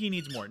he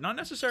needs more. Not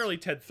necessarily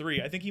Ted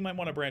 3. I think he might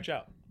want to branch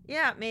out.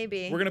 Yeah,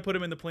 maybe. We're gonna put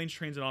him in the Planes,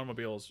 Trains, and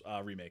Automobiles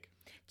remake.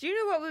 Do you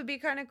know what would be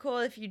kind of cool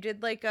if you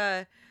did like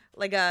a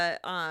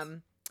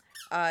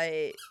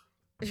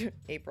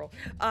April,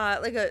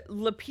 like a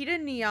Lupita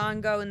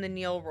Nyong'o in the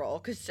Neil role,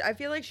 because I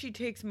feel like she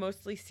takes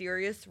mostly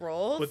serious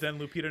roles. But then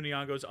Lupita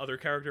Nyong'o's other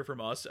character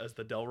from Us as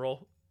the Dell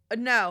role.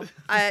 No,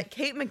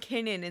 Kate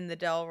McKinnon in the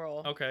Dell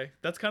role. Okay,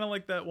 that's kind of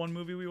like that one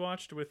movie we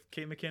watched with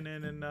Kate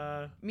McKinnon and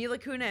Mila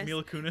Kunis.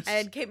 Mila Kunis.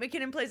 And Kate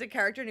McKinnon plays a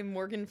character named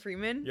Morgan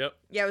Freeman. Yep.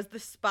 Yeah, it was The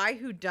Spy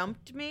Who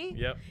Dumped Me.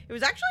 Yep. It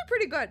was actually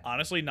pretty good.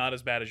 Honestly, not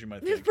as bad as you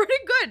might It was think. pretty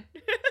good.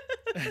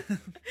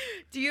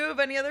 Do you have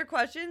any other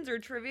questions or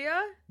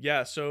trivia?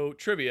 Yeah. So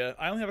trivia.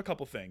 I only have a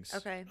couple things.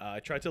 Okay. I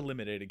tried to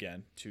limit it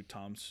again to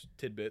Tom's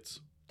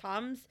tidbits.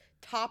 Tom's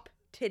top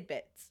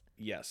tidbits.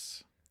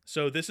 Yes.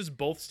 So this is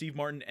both Steve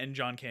Martin and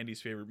John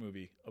Candy's favorite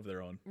movie of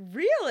their own.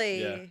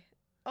 Really? Yeah.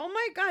 Oh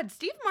my God,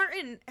 Steve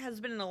Martin has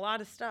been in a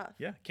lot of stuff.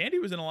 Yeah, Candy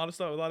was in a lot of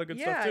stuff, a lot of good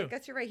Yeah, stuff I too.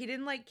 guess you're right. He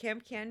didn't like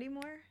Camp Candy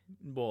more.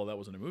 Well, that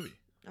wasn't a movie.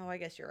 Oh, I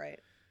guess you're right.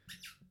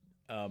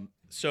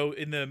 So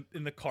in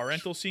the car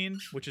rental scene,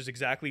 which is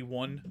exactly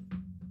 1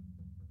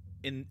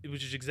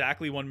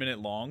 minute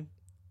long,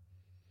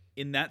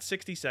 in that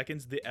 60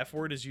 seconds, the F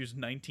word is used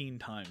 19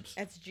 times.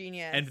 That's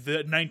genius. And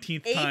the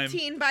 19th time,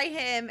 18 by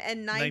him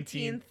and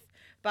 19th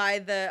by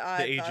the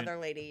agent. other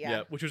lady.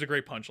 Yeah. which was a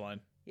great punchline.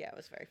 Yeah, it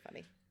was very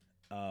funny.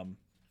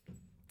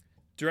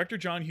 Director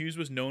John Hughes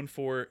was known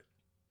for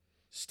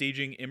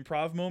staging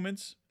improv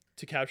moments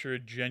to capture a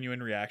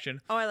genuine reaction.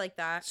 Oh, I like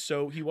that.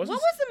 So he wasn't.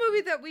 What was the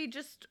movie that we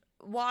just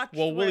watched?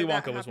 Well, where Willy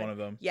that Wonka was happened? one of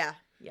them. Yeah.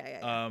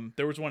 Yeah.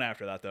 There was one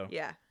after that though.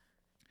 Yeah.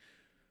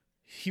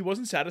 He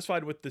wasn't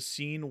satisfied with the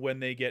scene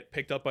when they get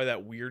picked up by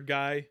that weird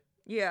guy,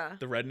 Yeah.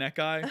 the redneck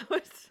guy. That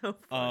was so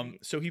funny.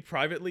 So he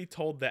privately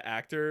told the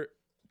actor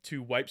to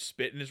wipe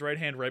spit in his right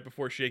hand right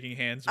before shaking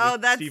hands Oh,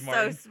 with that's Steve so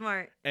Martin.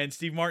 smart. And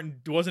Steve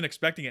Martin wasn't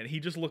expecting it. He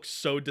just looked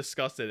so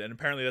disgusted, and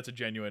apparently that's a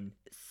genuine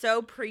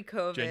So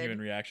pre-COVID.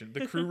 reaction.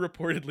 The crew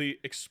reportedly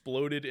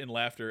exploded in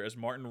laughter as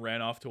Martin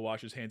ran off to wash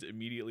his hands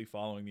immediately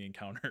following the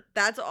encounter.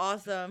 That's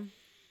awesome.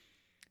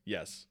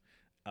 Yes.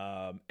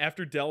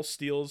 After Dell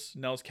steals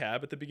Nell's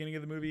cab at the beginning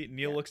of the movie,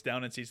 Neil Yeah. looks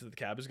down and sees that the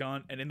cab is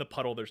gone, and in the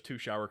puddle there's 2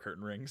 shower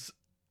curtain rings.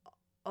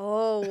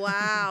 Oh,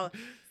 wow.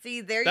 See,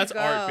 there That's you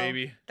go. art,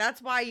 baby.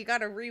 That's why you got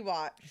to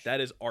rewatch.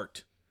 That is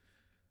art.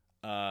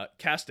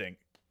 Casting.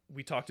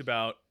 We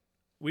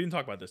didn't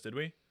talk about this, did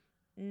we?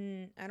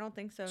 I don't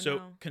think so, So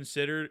no.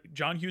 consider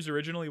John Hughes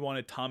originally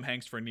wanted Tom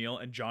Hanks for Neil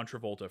and John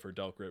Travolta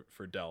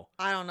for Dell.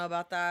 I don't know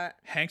about that.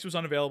 Hanks was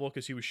unavailable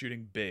because he was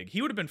shooting Big.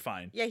 He would have been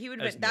fine. Yeah, he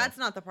would as have been. Neil. That's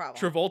not the problem.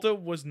 Travolta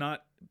was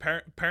not.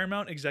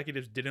 Paramount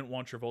executives didn't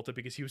want Travolta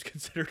because he was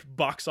considered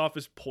box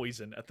office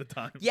poison at the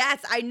time.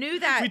 Yes, I knew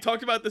that. We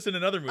talked about this in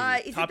another movie,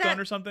 is it Top Gun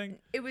that- or something.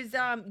 It was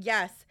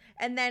yes.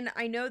 And then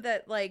I know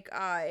that like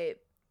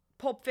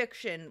Pulp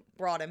Fiction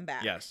brought him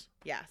back. Yes.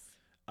 Yes.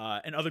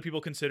 And other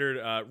people considered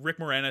Rick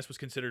Moranis was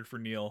considered for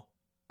Neil,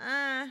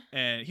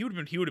 and he would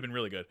have been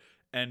really good.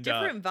 And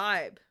Different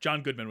vibe.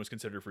 John Goodman was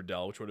considered for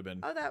Dell, which would have been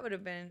Oh, that would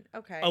have been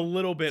okay. a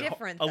little bit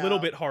Different, a little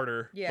though. bit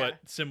harder, Yeah.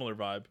 but similar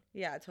vibe.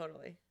 Yeah,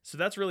 totally. So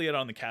that's really it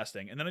on the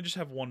casting. And then I just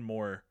have one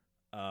more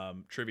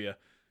trivia.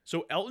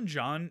 So Elton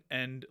John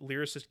and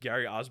lyricist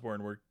Gary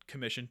Osborne were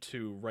commissioned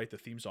to write the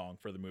theme song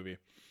for the movie.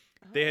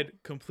 They Oh.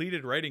 had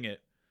completed writing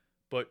it,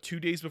 but 2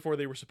 days before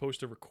they were supposed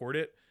to record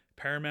it,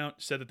 Paramount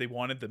said that they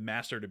wanted the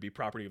master to be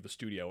property of the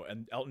studio,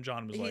 and Elton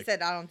John was He like,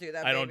 said, "I don't do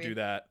that. I don't baby." do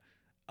that.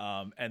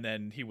 And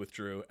then he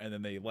withdrew, and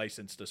then they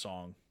licensed a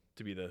song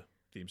to be the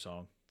theme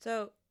song.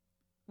 So,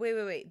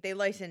 wait. They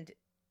licensed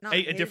not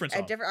A different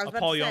song. I was A about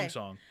Paul to Young say.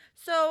 song.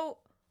 So,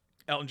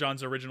 Elton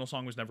John's original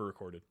song was never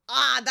recorded.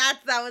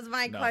 that was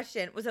my No.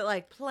 question. Was it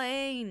like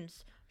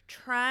planes,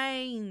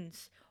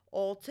 trains,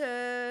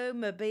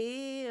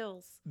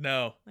 automobiles,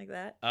 No. like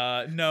that?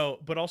 No,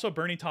 but also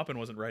Bernie Taupin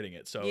wasn't writing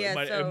it, so, Yeah,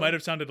 it might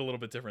have sounded a little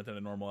bit different than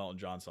a normal Elton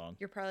John song.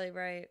 You're probably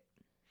right.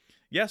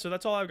 Yeah, so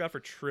that's all I've got for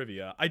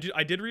trivia. I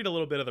did read a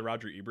little bit of the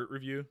Roger Ebert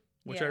review,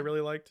 which I Yeah.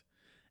 really liked,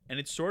 and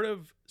it sort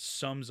of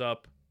sums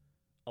up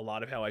a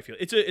lot of how I feel.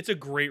 It's a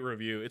great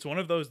review. It's one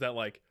of those that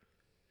like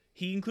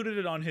he included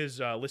it on his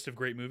list of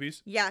great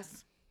movies,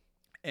 Yes.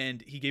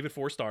 and he gave it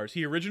 4 stars.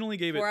 He originally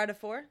gave 4 it out of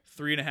 4.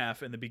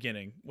 3.5 in the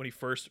beginning when he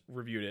first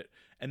reviewed it,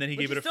 and then he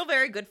Which gave it is still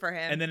very good for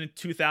him. and then in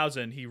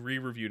 2000 he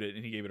re-reviewed it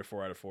and he gave it a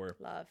 4 out of 4.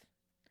 Love.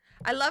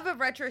 I love a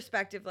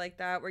retrospective like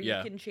that where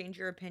Yeah. you can change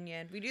your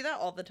opinion. We do that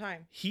all the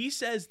time. He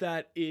says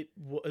that it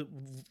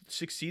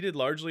succeeded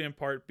largely in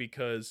part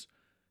because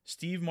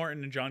Steve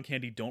Martin and John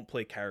Candy don't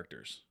play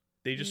characters.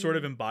 They just sort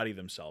of embody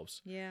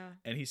themselves. Yeah.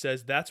 And he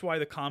says that's why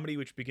the comedy,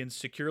 which begins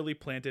securely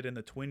planted in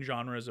the twin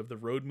genres of the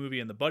road movie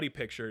and the buddy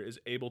picture, is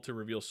able to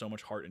reveal so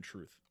much heart and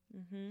truth.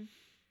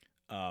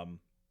 Mm-hmm.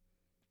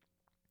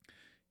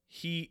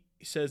 He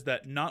says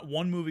that not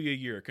one movie a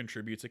year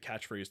contributes a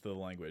catchphrase to the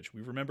language.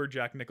 We remember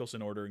Jack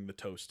Nicholson ordering the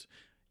toast.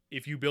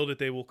 If you build it,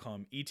 they will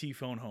come. E.T.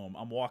 phone home.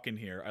 I'm walking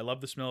here. I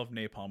love the smell of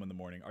napalm in the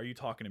morning. Are you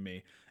talking to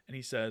me? And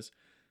he says,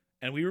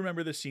 and we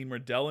remember the scene where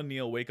Del and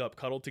Neil wake up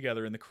cuddled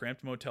together in the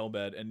cramped motel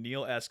bed, and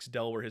Neil asks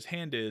Del where his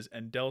hand is,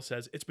 and Del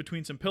says, it's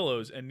between some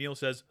pillows, and Neil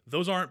says,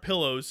 those aren't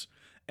pillows,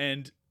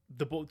 and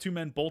the two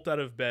men bolt out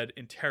of bed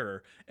in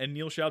terror, and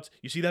Neil shouts,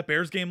 you see that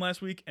Bears game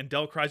last week? And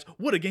Del cries,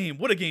 what a game,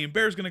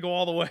 Bears gonna go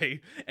all the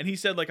way. And he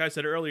said, like I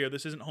said earlier,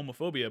 this isn't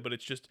homophobia, but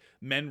it's just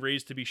men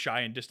raised to be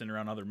shy and distant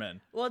around other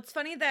men. Well, it's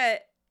funny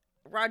that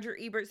Roger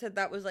Ebert said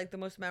that was like the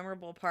most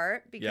memorable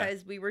part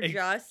because we were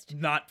just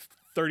not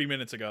 30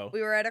 minutes ago.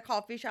 We were at a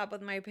coffee shop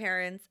with my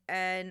parents,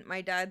 and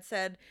my dad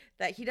said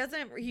that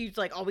he's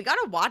like, oh, we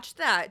gotta watch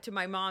that, to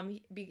my mom.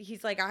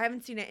 He's like, I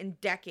haven't seen it in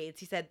decades.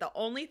 He said, the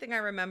only thing I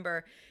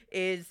remember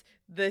is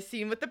the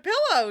scene with the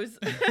pillows.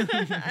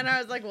 And I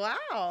was like,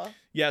 wow.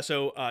 Yeah,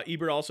 so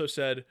Ebert also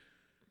said,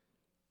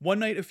 one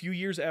night a few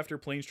years after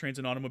Planes, Trains,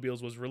 and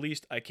Automobiles was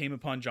released, I came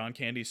upon John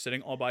Candy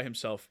sitting all by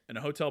himself in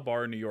a hotel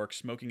bar in New York,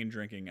 smoking and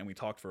drinking, and we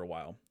talked for a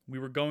while. We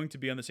were going to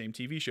be on the same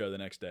TV show the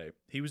next day.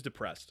 He was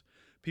depressed.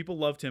 People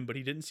loved him, but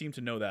he didn't seem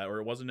to know that, or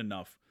it wasn't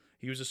enough.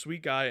 He was a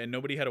sweet guy, and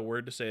nobody had a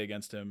word to say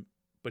against him,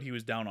 but he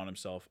was down on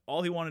himself.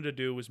 All he wanted to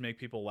do was make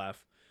people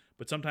laugh,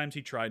 but sometimes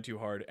he tried too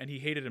hard, and he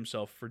hated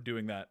himself for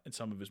doing that in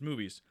some of his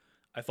movies.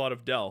 I thought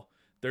of Del.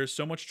 There is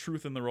so much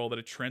truth in the role that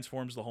it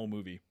transforms the whole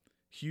movie.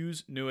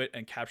 Hughes knew it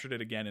and captured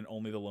it again in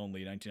Only the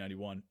Lonely,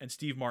 1991, and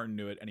Steve Martin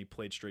knew it, and he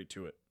played straight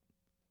to it,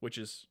 which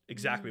is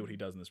exactly what he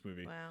does in this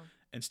movie. Wow.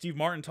 And Steve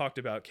Martin talked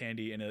about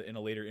Candy in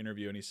a later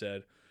interview, and he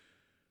said,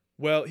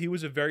 well, he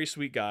was a very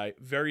sweet guy,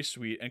 very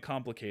sweet and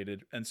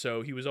complicated, and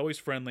so he was always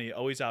friendly,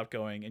 always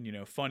outgoing,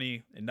 and,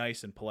 funny and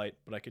nice and polite,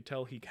 but I could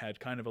tell he had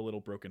kind of a little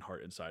broken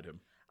heart inside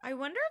him. I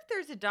wonder if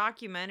there's a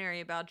documentary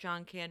about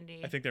John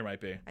Candy. I think there might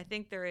be. I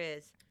think there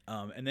is.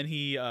 And then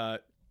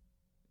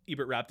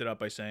Ebert wrapped it up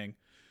by saying,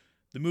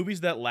 the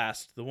movies that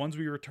last, the ones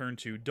we return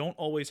to, don't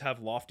always have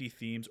lofty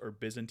themes or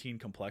Byzantine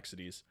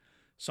complexities.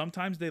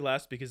 Sometimes they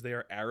last because they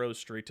are arrows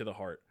straight to the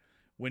heart.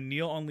 When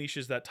Neil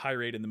unleashes that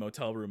tirade in the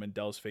motel room and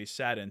Del's face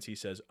saddens, he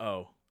says,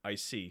 oh, I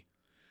see.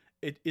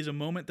 It is a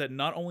moment that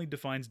not only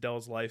defines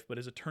Del's life, but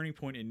is a turning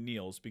point in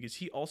Neil's, because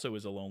he also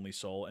is a lonely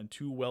soul and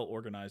too well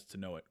organized to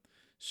know it.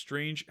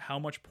 Strange how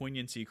much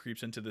poignancy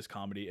creeps into this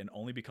comedy and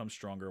only becomes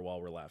stronger while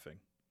we're laughing.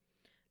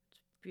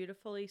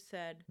 Beautifully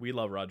said. We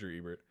love Roger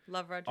Ebert.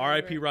 Love Roger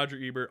R.I.P. Ebert. Roger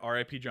Ebert.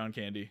 R.I.P. John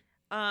Candy.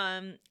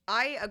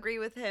 I agree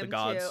with him The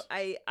gods.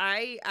 too.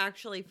 I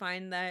actually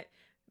find that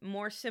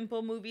more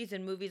simple movies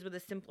and movies with a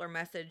simpler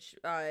message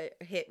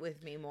hit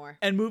with me more.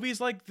 And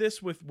movies like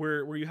this with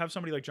where you have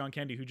somebody like John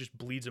Candy who just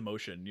bleeds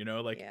emotion, Yeah.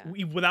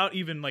 Without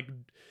even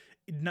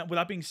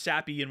without being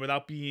sappy and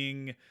without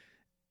being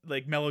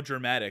like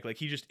melodramatic. Like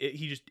he just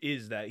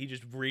is that. He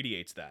just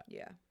radiates that.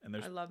 Yeah. And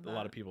there's I love a lot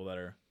that. of people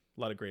a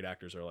lot of great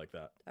actors are like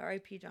that.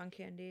 R.I.P. John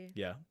Candy.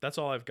 Yeah, that's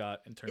all I've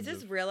got in terms Is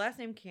his of. real last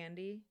name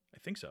Candy? I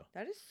think so.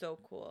 That is so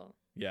cool.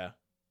 Yeah,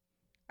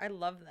 I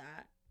love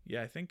that.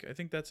 yeah. I think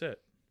that's it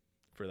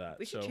for that.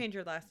 We should So- change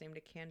your last name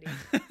to Candy.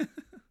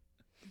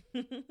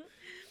 yeah,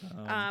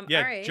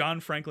 all right. John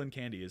Franklin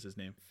Candy is his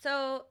name.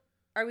 So,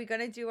 are we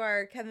gonna do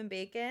our Kevin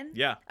Bacon?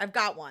 Yeah. I've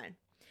got one.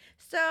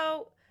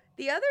 So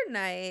the other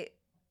night,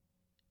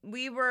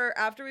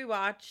 after we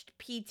watched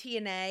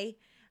PT&A,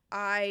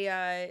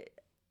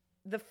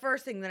 the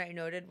first thing that I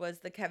noted was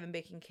the Kevin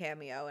Bacon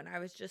cameo, and I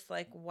was just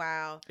like,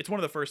 wow. It's one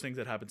of the first things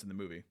that happens in the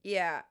movie.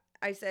 Yeah,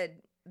 I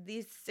said,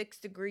 these 6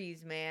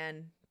 degrees,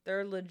 man,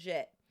 they're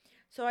legit.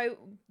 So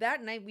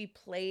that night we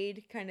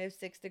played kind of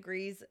 6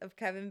 Degrees of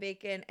Kevin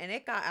Bacon, and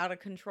it got out of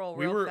control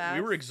real fast.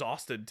 We were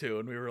exhausted too,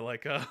 and we were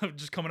like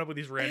just coming up with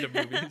these random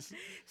movies.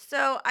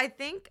 So I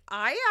think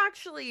I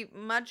actually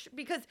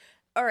because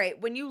all right,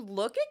 when you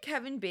look at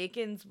Kevin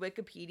Bacon's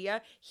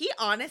Wikipedia, he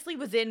honestly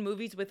was in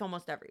movies with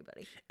almost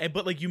everybody.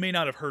 But like you may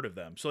not have heard of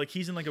them. So like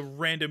he's in like a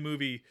random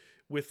movie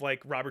with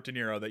like Robert De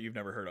Niro that you've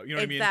never heard of. You know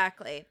what I mean?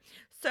 Exactly.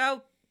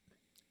 So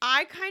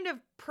I kind of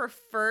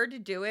prefer to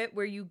do it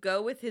where you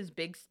go with his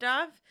big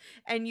stuff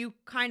and you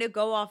kind of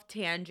go off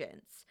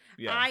tangents.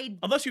 Yeah.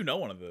 Unless you know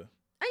one of the.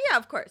 Yeah,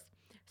 of course.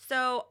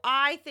 So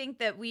I think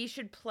that we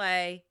should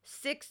play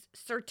 6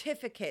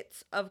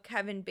 certificates of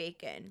Kevin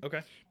Bacon.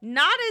 Okay.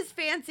 Not as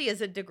fancy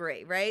as a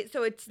degree, right?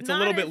 So it's a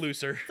little bit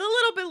looser. It's a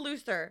little bit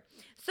looser.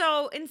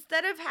 So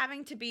instead of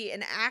having to be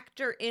an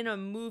actor in a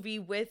movie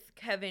with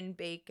Kevin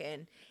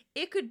Bacon,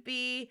 it could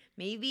be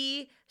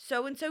maybe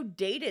so-and-so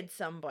dated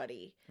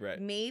somebody. Right.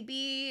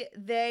 Maybe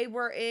they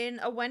were in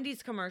a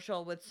Wendy's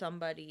commercial with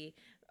somebody.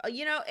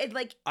 You know, it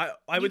like...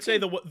 I would say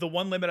the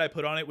one limit I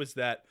put on it was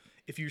that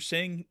if you're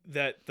saying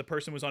that the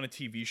person was on a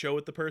TV show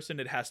with the person,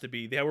 it has to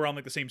be they were on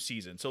like the same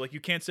season. So like you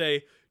can't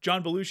say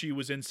John Belushi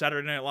was in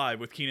Saturday Night Live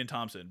with Kenan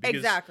Thompson. Because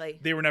exactly.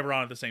 They were never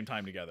on at the same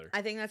time together.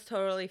 I think that's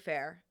totally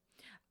fair.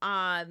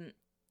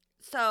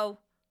 So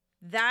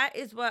that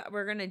is what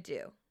we're going to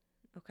do.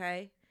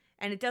 Okay?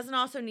 And it doesn't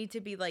also need to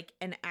be like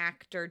an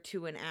actor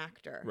to an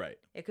actor. Right.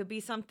 It could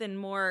be something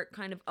more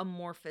kind of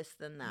amorphous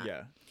than that.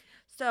 Yeah.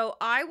 So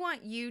I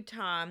want you,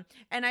 Tom,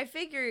 and I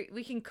figure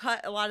we can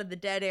cut a lot of the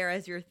dead air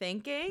as you're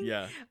thinking.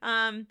 Yeah.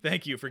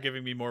 Thank you for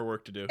giving me more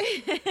work to do.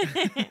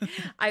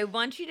 I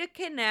want you to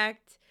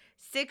connect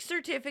 6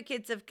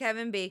 certificates of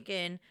Kevin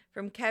Bacon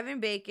from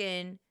Kevin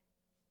Bacon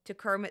to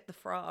Kermit the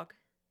Frog.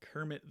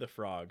 Kermit the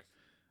Frog.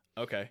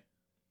 Okay.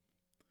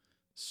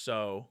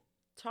 So.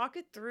 Talk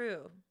it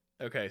through.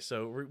 Okay,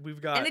 so we've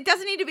got... And it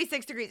doesn't need to be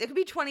 6 degrees. It could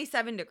be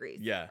 27 degrees.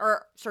 Yeah.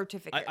 Or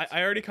certificates.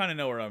 I already kind of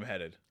know where I'm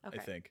headed, okay.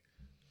 I think.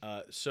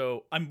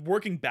 So I'm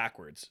working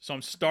backwards. So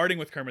I'm starting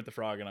with Kermit the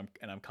Frog,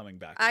 and I'm coming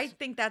backwards. I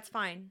think that's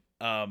fine.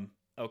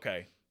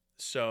 Okay.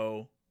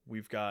 So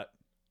we've got...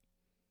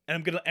 And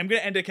I'm gonna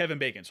end at Kevin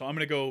Bacon. So I'm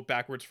gonna go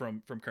backwards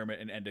from Kermit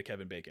and end at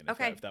Kevin Bacon.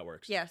 If that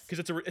works. Yes.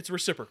 Because it's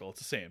reciprocal. It's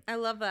the same. I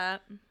love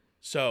that.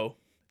 So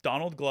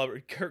Donald Glover...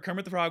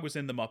 Kermit the Frog was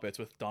in The Muppets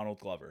with Donald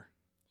Glover.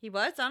 He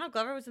was? Donald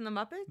Glover was in The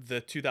Muppets? The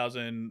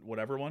 2000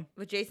 whatever one?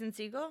 With Jason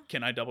Segel?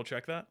 Can I double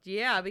check that?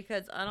 Yeah,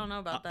 because I don't know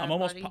about that,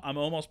 I'm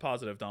almost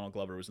positive Donald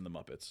Glover was in The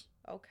Muppets.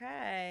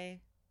 Okay.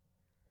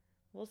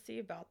 We'll see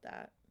about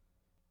that.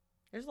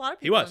 There's a lot of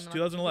people. He was.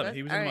 2011.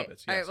 He was in The Muppets.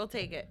 Yes. All right, we'll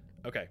take it.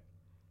 Okay.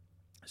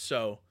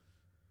 So,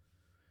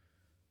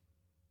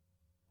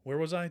 where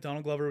was I?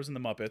 Donald Glover was in The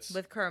Muppets.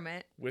 With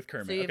Kermit.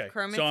 So you okay. have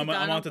Kermit so I'm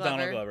on to Glover.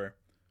 Donald Glover,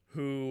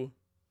 who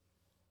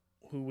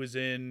was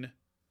in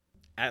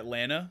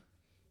Atlanta.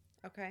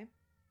 Okay.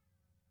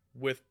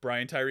 With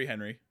Brian Tyree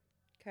Henry.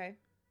 Okay.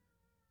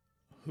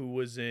 Who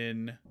was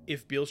in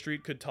If Beale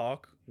Street Could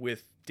Talk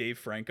with Dave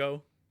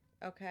Franco.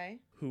 Okay.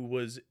 Who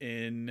was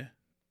in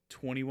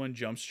 21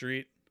 Jump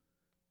Street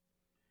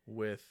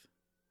with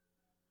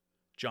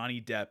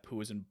Johnny Depp, who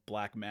was in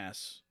Black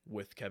Mass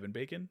with Kevin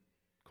Bacon? ?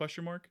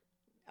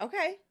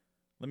 Okay.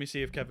 Let me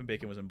see if Kevin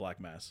Bacon was in Black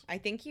Mass. I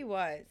think he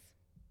was.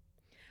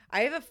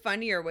 I have a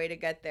funnier way to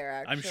get there,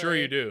 actually. I'm sure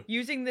you do.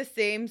 Using the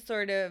same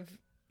sort of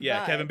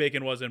Yeah, vibe. Kevin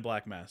Bacon was in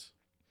Black Mass.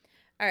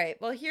 All right,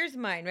 well, here's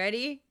mine.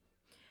 Ready?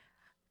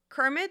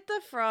 Kermit the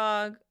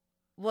Frog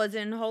was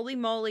in Holy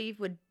Moly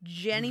with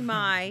Jenny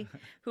Mai,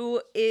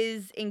 who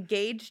is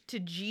engaged to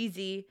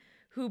Jeezy,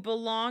 who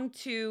belonged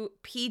to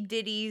P.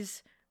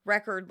 Diddy's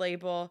record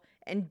label,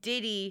 and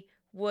Diddy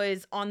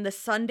was on the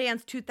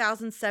Sundance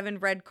 2007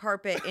 red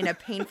carpet in a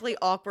painfully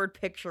awkward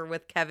picture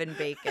with Kevin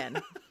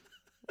Bacon.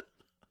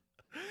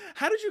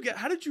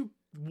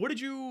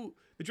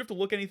 Did you have to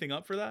look anything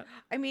up for that?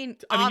 I mean,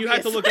 you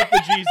had to look up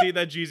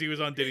that Jeezy was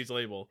on Diddy's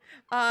label.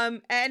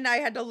 And I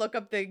had to look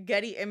up the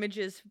Getty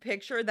Images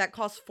picture that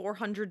cost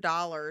 $400.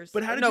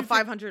 But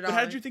 $500. But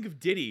how did you think of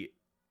Diddy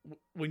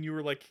when you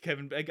were like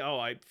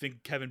I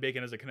think Kevin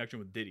Bacon has a connection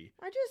with Diddy?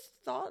 I just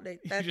thought that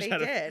they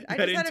did. I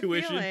just had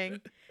intuition. A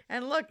feeling.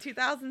 And look,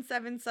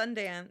 2007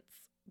 Sundance,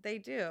 they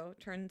do.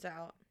 Turns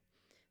out,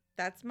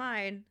 that's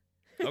mine.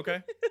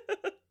 Okay.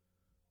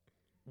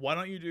 Why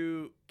don't you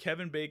do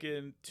Kevin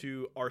Bacon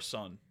to Our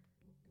Son?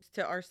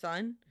 To Our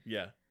Son?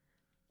 Yeah.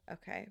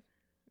 Okay.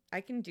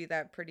 I can do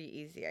that pretty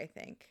easy, I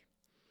think.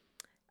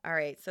 All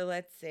right, so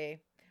let's see.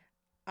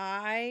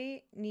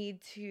 I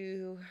need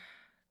to...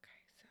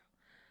 Okay, so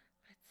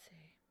let's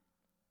see.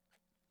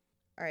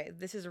 All right,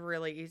 this is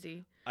really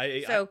easy.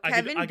 I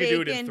could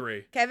do it in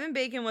 3. Kevin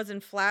Bacon was in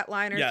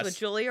Flatliners Yes. with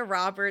Julia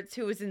Roberts,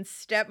 who was in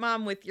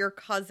Stepmom with your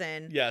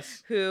cousin.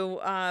 Yes. Who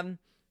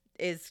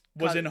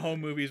was in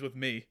Home Movies with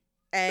me.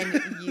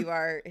 And you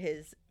are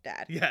his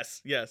dad.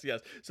 Yes.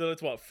 So that's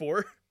what,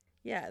 4?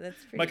 Yeah, that's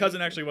pretty My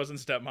cousin easy. actually wasn't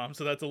Stepmom,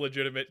 so that's a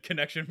legitimate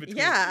connection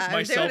between I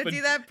was myself able to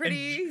do that pretty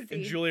easy.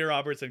 and Julia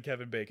Roberts and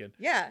Kevin Bacon.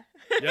 Yeah.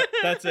 Yep,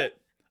 that's it.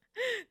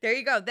 There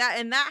you go.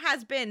 That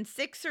has been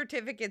 6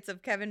 certificates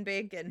of Kevin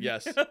Bacon.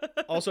 Yes.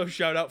 Also,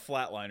 shout out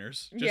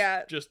Flatliners.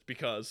 Just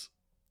because.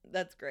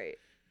 That's great.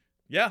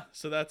 Yeah.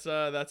 So that's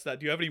that.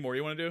 Do you have any more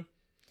you want to do?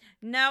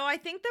 No, I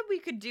think that we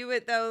could do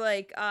it though.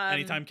 Like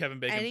Anytime Kevin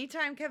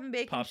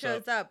Bacon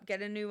shows up,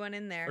 get a new one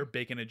in there. Or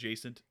bacon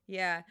adjacent.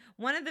 Yeah.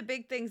 One of the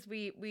big things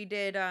we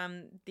did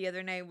the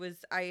other night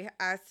was I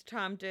asked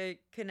Tom to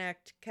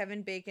connect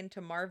Kevin Bacon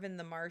to Marvin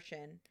the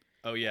Martian.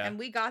 Oh yeah. And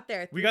we got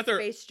there through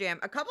Space Jam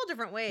a couple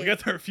different ways. We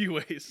got there a few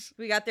ways.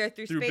 We got there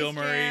through Space Bill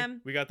Murray.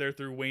 Jam. We got there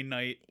through Wayne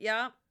Knight.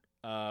 Yeah.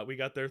 We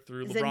got there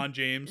through LeBron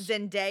James.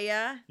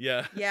 Zendaya.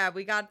 Yeah. Yeah,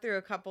 we got through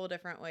a couple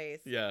different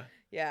ways. Yeah.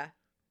 Yeah.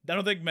 I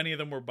don't think many of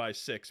them were by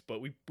 6, but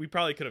we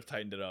probably could have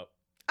tightened it up.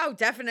 Oh,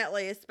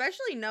 definitely.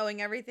 Especially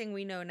knowing everything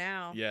we know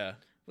now. Yeah.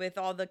 With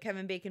all the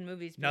Kevin Bacon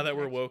movies. Now that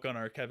we're woke on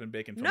our Kevin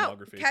Bacon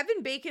filmography. No,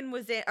 Kevin Bacon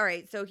was in. All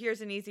right, so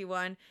here's an easy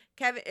one.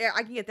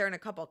 I can get there in a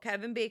couple.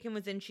 Kevin Bacon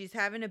was in She's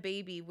Having a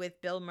Baby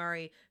with Bill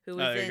Murray, who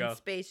was in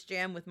Space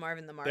Jam with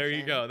Marvin the Martian. There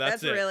you go.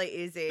 That's it. Really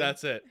easy.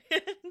 That's it.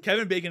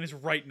 Kevin Bacon is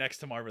right next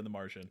to Marvin the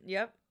Martian.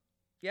 Yep.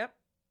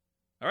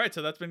 All right,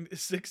 so that's been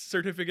 6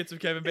 certificates of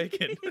Kevin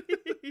Bacon.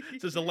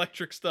 This is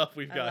electric stuff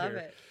we've got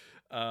here.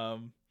 I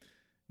love it.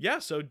 Yeah,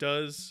 so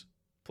does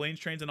Planes,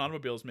 Trains, and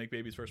Automobiles make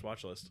Baby's first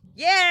watch list?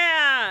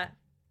 Yeah!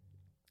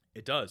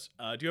 It does.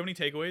 Do you have any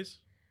takeaways?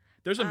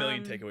 There's a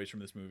million takeaways from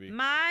this movie.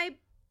 My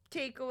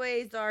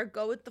takeaways are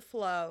go with the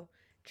flow.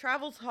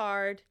 Travel's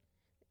hard.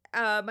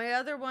 My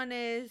other one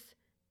is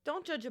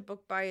don't judge a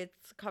book by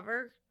its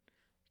cover.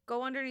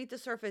 Go underneath the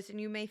surface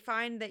and you may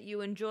find that you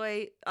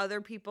enjoy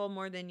other people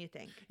more than you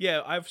think.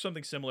 Yeah, I have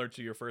something similar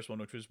to your first one,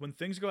 which was when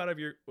things go out of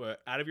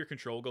your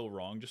control, go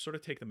wrong, just sort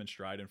of take them in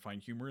stride and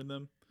find humor in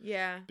them.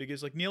 Yeah.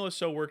 Because like Neil is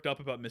so worked up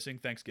about missing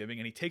Thanksgiving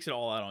and he takes it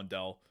all out on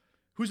Del,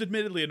 who's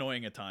admittedly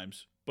annoying at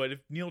times. But if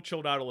Neil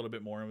chilled out a little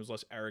bit more and was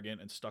less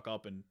arrogant and stuck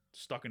up and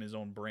stuck in his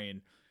own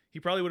brain, he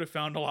probably would have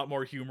found a lot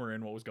more humor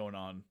in what was going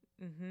on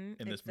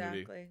in this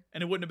movie.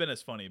 And it wouldn't have been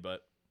as funny,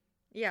 but...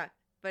 Yeah.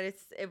 But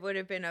it would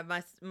have been a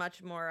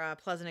much more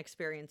pleasant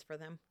experience for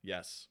them.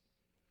 Yes.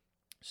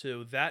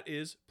 So that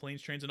is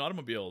Planes, Trains, and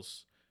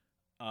Automobiles.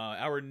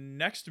 Our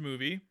next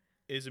movie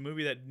is a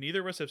movie that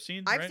neither of us have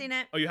seen. I've seen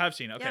it. Oh, you have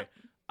seen it. Okay. Yep.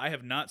 I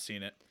have not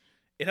seen it.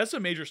 It has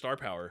some major star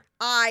power.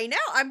 I know.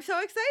 I'm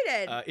so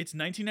excited. It's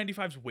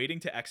 1995's Waiting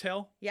to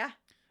Exhale. Yeah.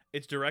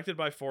 It's directed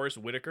by Forrest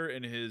Whitaker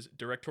in his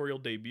directorial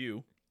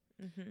debut.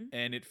 Mm-hmm.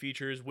 And it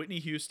features Whitney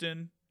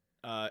Houston,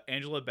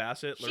 Angela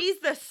Bassett. She's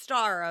the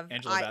star of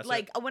Angela Bassett.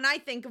 Like when I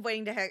think of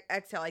Waiting to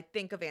Exhale, I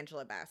think of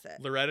Angela Bassett.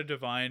 Loretta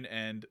Devine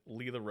and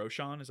Leela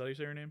Rochon. Is that how you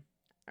say her name?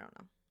 I don't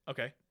know.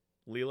 Okay.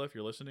 Leela, if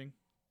you're listening,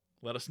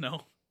 let us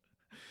know.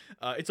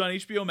 It's on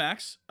HBO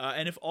Max.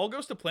 And if all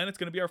goes to plan, it's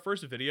going to be our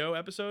first video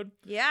episode.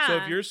 Yeah. So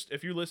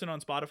if you listen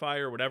on Spotify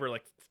or whatever,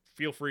 like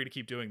feel free to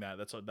keep doing that.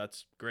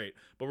 That's great.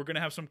 But we're going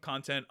to have some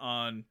content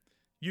on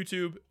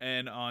YouTube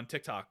and on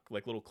TikTok,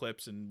 like little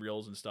clips and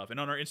reels and stuff. And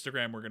on our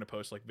Instagram, we're going to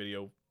post like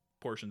video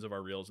portions of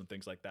our reels and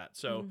things like that.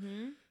 So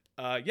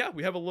yeah,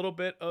 we have a little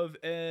bit of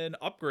an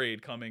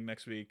upgrade coming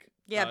next week.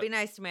 Yeah, be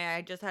nice to me.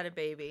 I just had a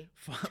baby.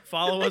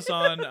 Follow us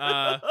on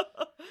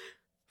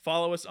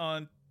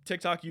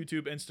TikTok,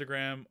 YouTube,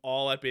 Instagram,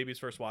 all at Baby's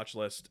First Watch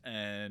List,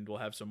 and we'll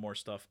have some more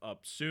stuff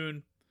up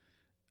soon.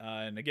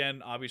 And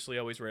again, obviously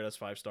always rate us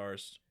 5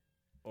 stars,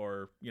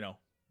 or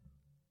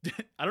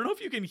I don't know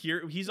if you can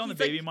hear. He's on the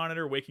baby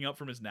monitor waking up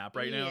from his nap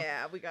right now.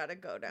 Yeah, we got to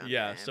go down.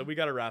 Yeah, so we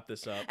got to wrap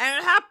this up.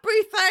 And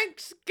happy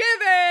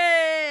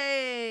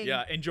Thanksgiving!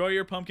 Yeah, enjoy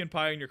your pumpkin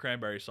pie and your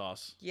cranberry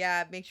sauce.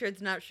 Yeah, make sure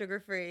it's not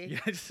sugar-free.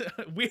 Yes,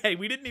 we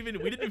didn't even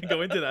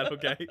go into that,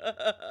 okay?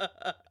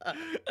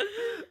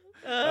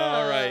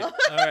 All right.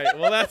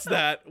 Well, that's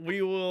that.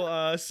 We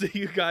will see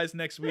you guys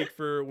next week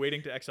for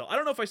Waiting to Exhale. I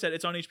don't know if I said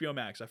it's on HBO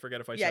Max. I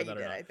forget if I said that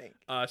or not. I think.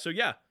 So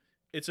yeah.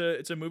 It's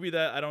a movie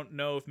that I don't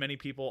know if many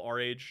people our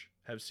age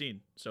have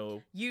seen.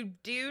 So you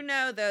do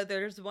know though,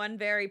 there's one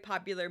very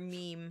popular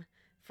meme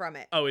from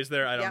it. Oh, is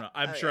there? I don't know.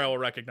 I'm sure I will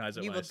recognize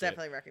it. You will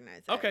definitely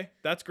recognize it. Okay,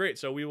 that's great.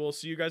 So we will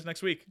see you guys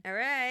next week. All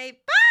right,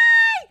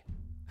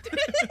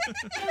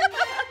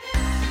 bye.